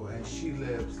episode, and she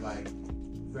lives like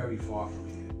very far from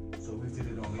here, so we did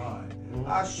it online.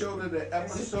 I showed her the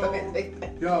episode.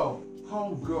 Yo,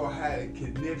 homegirl had a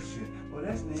conniption. Well,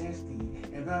 that's nasty.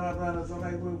 And blah, blah, blah. So I'm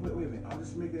like, wait a minute. I'm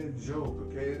just making a joke,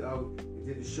 okay? It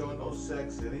didn't show no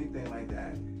sex or anything like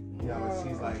that. You know, and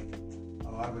she's like,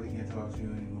 oh, I really can't talk to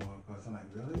you anymore. Because I'm like,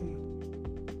 really?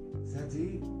 Is that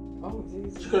deep? Oh,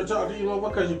 jeez. She couldn't talk to you no more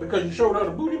because you showed her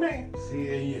the booty man.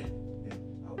 See, yeah.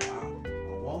 Oh, wow. I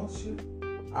want you.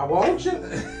 I want you.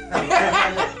 I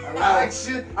like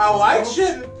you. I like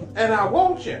you, and I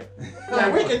want you. Now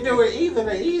we can do it either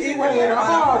the easy way or the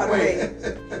hard way.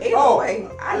 Either way,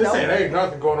 I They know. said ain't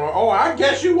nothing going on. Oh, I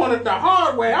guess you wanted the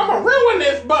hard way. I'ma ruin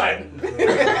this butt.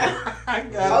 I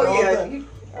got Oh all yeah. that.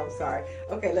 I'm sorry.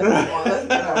 Okay, let's move on.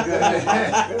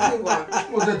 Let's move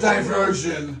on. Was a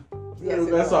diversion. Yes,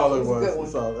 That's all it a was. good one.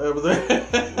 That's all. It was.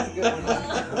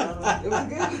 It was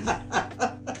good.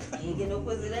 You ain't get no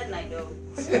pussy that night though.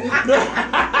 It was a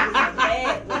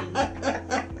bad one.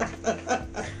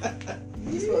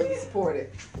 You're supposed to support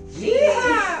it.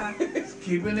 Yeah.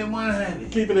 Keeping it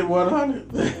 100. Keeping it 100.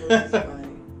 It's funny.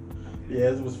 Yeah,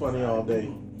 it was funny all day.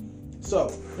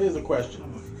 So here's a question: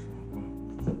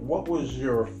 what was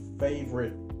your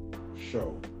favorite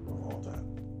show of all time?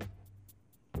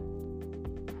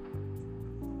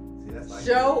 See, that's like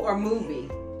Show or movie?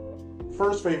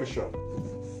 First favorite show.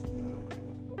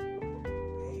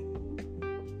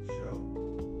 show.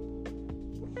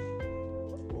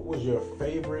 What was your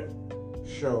favorite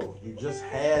show? You just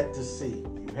had to see.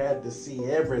 You had to see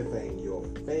everything. Your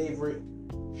favorite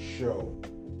show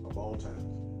of all time.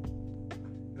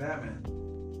 Batman.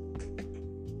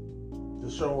 The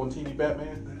show on TV,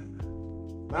 Batman.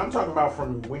 Now I'm talking about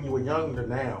from when you were young to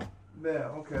now. Yeah,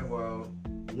 okay, well,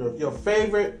 Your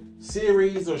favorite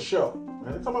series or show.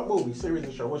 Man, I'm talking about movie, series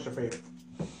or show. What's your favorite?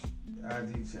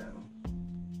 ID channel.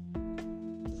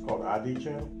 It's called the ID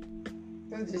channel.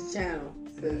 It's just channel.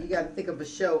 So you got to think of a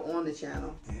show on the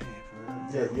channel. Damn,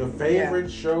 for Yeah, real. your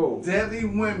favorite show. Deadly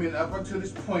Women, up until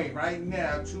this point, right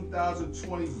now,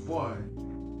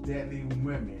 2021, Deadly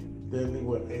Women Deadly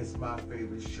Women. is my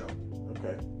favorite show.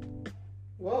 Okay.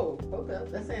 Whoa, hold up.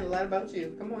 That's saying a lot about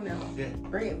you. Come on now. Yeah.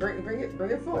 Bring it forward. I Bring ain't it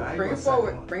gonna forward.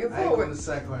 psycho- Bring it I ain't forward. gonna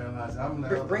psychoanalyze. I'm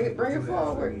not Bring it do that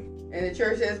forward. for you. And the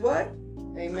church says what?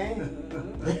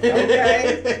 Amen.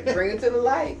 Okay. Bring it to the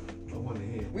light. I want to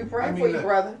hear. We praying I mean, for you, look,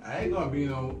 brother. I ain't gonna be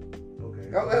no. Okay.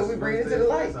 Oh, we bring it to the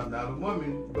light. I'm not a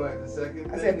woman, but the second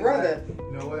thing I said, brother.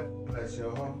 you know what? Bless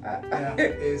your heart. Now,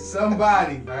 if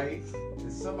somebody, right?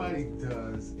 If somebody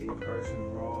does a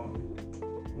person wrong,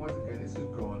 once again, this is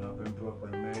growing up in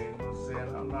Brooklyn, man. You know what I'm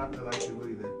saying? I'm not the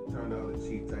really the turn the other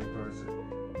cheek type person.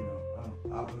 You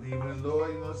know, I believe in the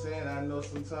Lord. You know what I'm saying? I know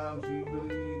sometimes you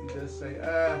really need to just say,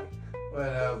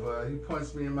 whatever. You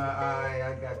punched me in my eye.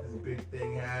 I got this big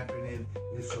thing happening.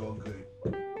 It's all good.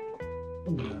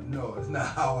 No, it's not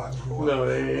how I grew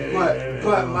up.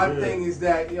 But my thing is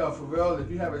that, for real,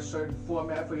 if you have a certain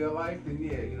format for your life, then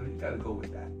yeah, you gotta go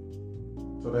with that.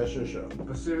 So that's your show.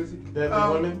 But seriously,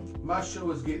 Deadly Women? My show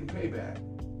is getting payback.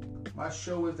 My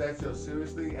show is that,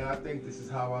 seriously, and I think this is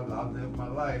how I live my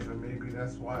life, and maybe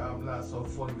that's why I'm not so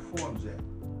fully formed yet.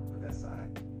 But that's all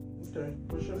right. Okay.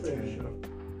 What's your favorite show?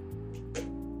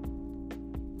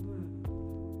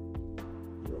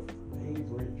 Your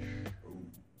favorite show.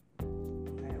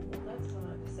 That's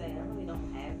hard to say. I really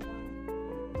don't have one.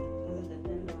 Because it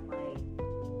depends on, like,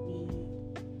 me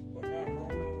in that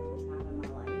moment and the time in my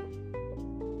life.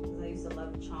 Because I used to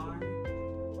love Charm.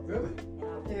 Really? And I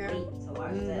would wait to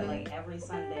watch that, like, every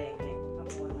Sunday. Like, I'm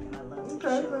going, like, I love the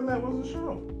Okay, show. then that was a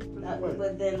show.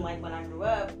 But then, like, when I grew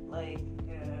up, like,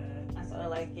 I started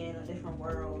liking A Different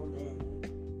World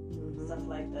and stuff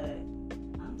like that.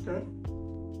 Okay.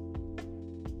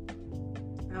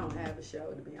 I don't have a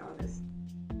show, to be honest.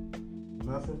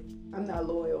 Nothing? I'm not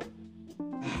loyal.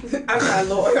 I'm not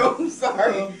loyal. I'm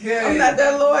sorry. Okay. I'm not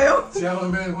that loyal.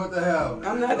 Gentlemen, what the hell?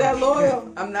 I'm not that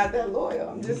loyal. I'm not that loyal.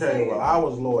 I'm just Okay, saying. well, I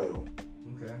was loyal.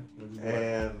 Okay.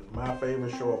 And my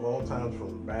favorite show of all time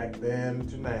from back then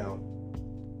to now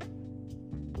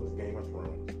was Game of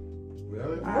Thrones.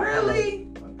 Really? Really?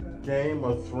 Okay. Game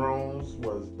of Thrones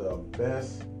was the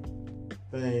best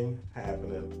thing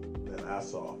happening that I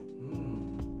saw.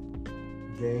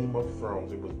 Game of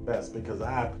Thrones, it was best because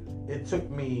it took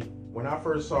me, when I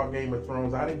first saw Game of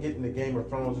Thrones, I didn't get into Game of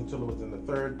Thrones until it was in the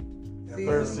third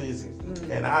season.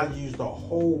 And I used the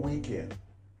whole weekend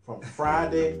from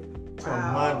Friday to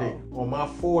Monday on my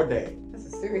 4-day. That's a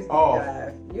serious Oh.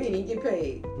 dive. You ain't even get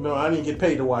paid. No, I didn't get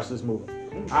paid to watch this movie.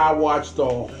 I watched the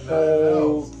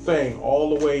whole thing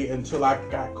all the way until I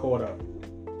got caught up.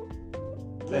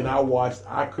 And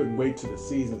I couldn't wait till the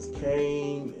seasons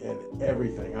came and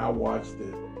everything. I watched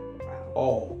it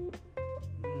all.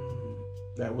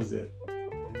 That was it.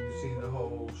 And you seen the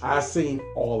whole show? I seen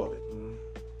all of it.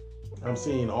 I'm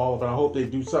seeing all of it. I hope they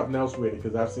do something else with it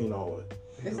because I've seen all of it.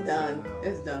 It's done.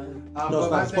 It's done. No,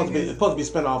 it's not. It's supposed to be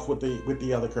spin off with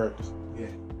the other characters. Yeah.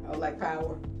 Oh, like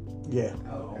Power. Yeah.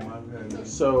 Oh my goodness.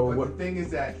 So But what? the thing is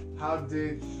that, what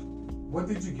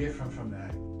did you get from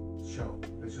that show?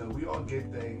 Because we all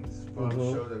get things from the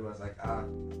show that was like, I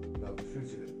love the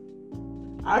fugitive.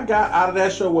 I got out of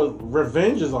that show was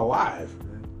Revenge is Alive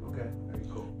Okay, very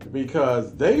cool.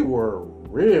 because they were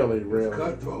really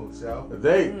Cutthroats, yo.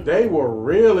 they were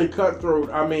really cutthroat.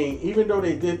 I mean, even though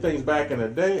they did things back in the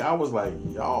day, I was like,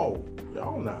 y'all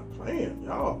not playing.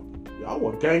 Y'all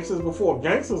were gangsters before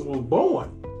gangsters was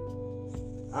born.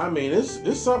 I mean,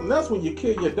 it's something else when you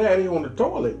kill your daddy on the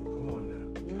toilet. Come on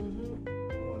now. Come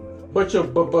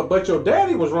on now. But your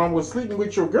daddy was wrong with sleeping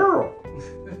with your girl.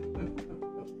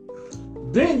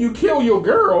 Then you kill your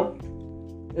girl,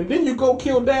 and then you go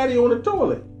kill daddy on the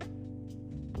toilet.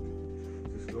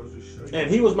 Just goes to show you. And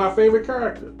he was my favorite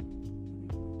character.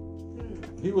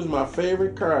 He was my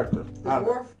favorite character. The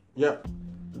dwarf? Yep.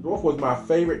 The dwarf was my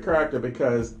favorite character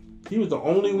because he was the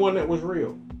only one that was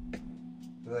real.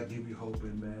 Does that give you hope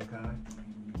in mankind?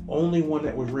 Only one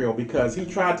that was real because he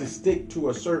tried to stick to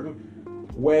a certain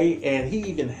way and he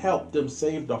even helped them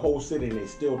save the whole city and they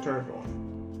still turned on him.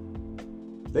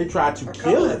 They tried to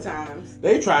kill him. A couple of times.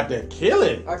 They tried to kill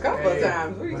him. A couple of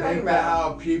times. What are you talking Ain't that about?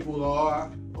 how people are?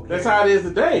 Okay. That's how it is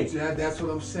today. Yeah, that's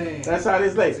what I'm saying. That's how it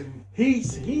is today.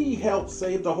 He helped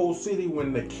save the whole city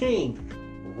when the king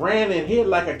ran and hid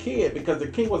like a kid because the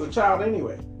king was a child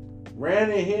anyway.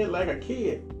 Ran and hid like a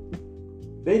kid.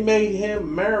 They made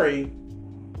him marry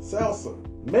Sansa.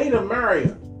 Made him marry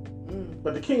her.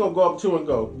 But the king will go up to and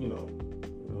go,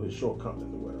 his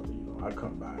shortcomings or whatever, I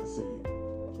come by and see you.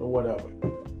 Or whatever.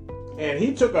 And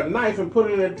he took a knife and put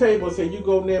it on the table and said, you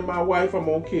go near my wife, I'm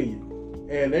gonna kill you.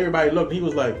 And everybody looked, he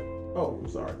was like, oh, I'm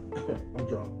sorry. I'm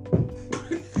drunk.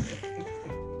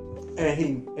 and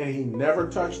he never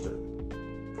touched her.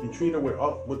 He treated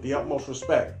her with the utmost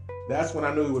respect. That's when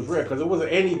I knew he was real, because it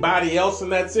wasn't anybody else in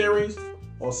that series,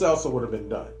 or Sansa would have been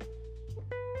done.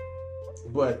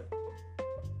 But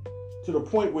to the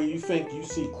point where you think you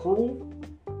see cruel,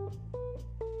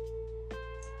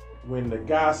 when the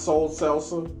guy sold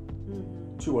Sansa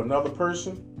to another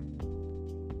person,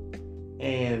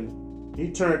 and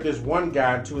he turned this one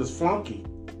guy into his flunky.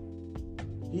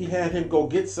 He had him go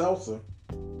get salsa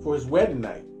for his wedding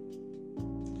night.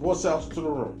 Brought salsa to the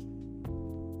room.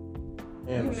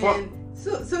 And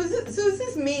so does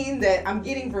this mean that I'm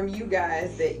getting from you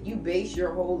guys that you base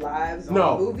your whole lives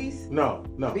on movies? No.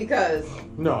 Because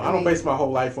I don't base my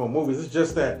whole life on movies. It's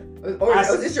just that. Or is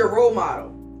this your role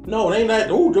model? No, it ain't that.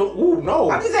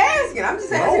 No. I'm just asking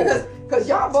because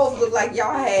y'all both look like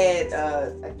y'all had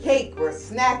a cake or a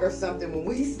snack or something when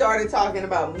we started talking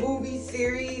about movies,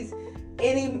 series,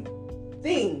 anything.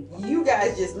 You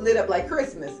guys just lit up like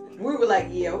Christmas. We were like,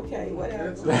 yeah, okay,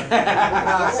 whatever.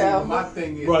 My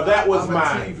thing is, that was I'm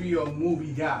a TV or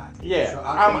movie guy. Yeah, so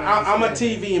I'm a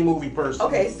TV and movie person.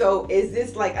 Okay, so is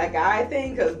this like a guy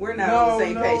thing? Because we're not on the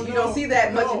same page. You don't see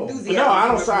that much enthusiasm. No, I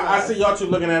don't. I see y'all two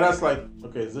looking at us like,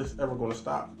 okay, is this ever going to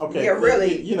stop? Okay. Yeah,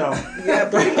 really. You know. Yeah,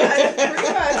 pretty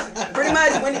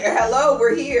much. When hello,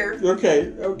 we're here.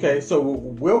 Okay. So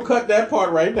we'll cut that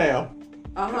part right now.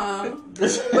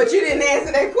 But you didn't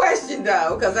answer that question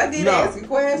though, because I did ask a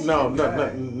question.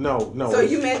 No. So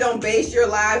you men don't base your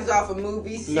lives off of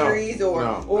movie series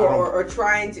or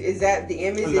trying to? Is that the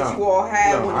image that you all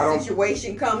have when a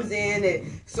situation comes in? It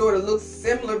sort of looks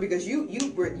similar because you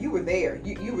were there.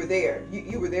 You were there.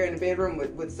 You were there in the bedroom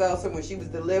with Salsa when she was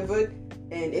delivered.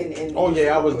 And oh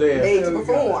yeah, I was there. Made to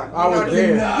perform. I was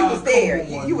there. You was there.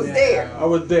 You was there. I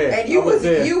was there. And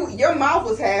your mouth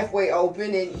was halfway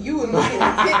open, and you were looking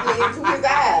intently into his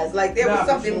eyes, like there was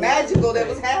something magical that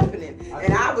was happening.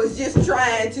 And I was just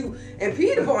trying to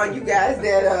impede upon you guys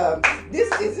that this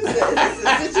is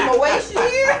a situation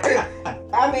here.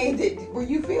 I mean, were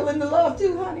you feeling the love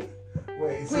too, honey?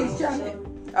 Wait, please jump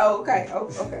in. Oh, okay.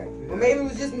 Well, maybe it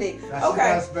was just me.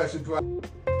 Okay.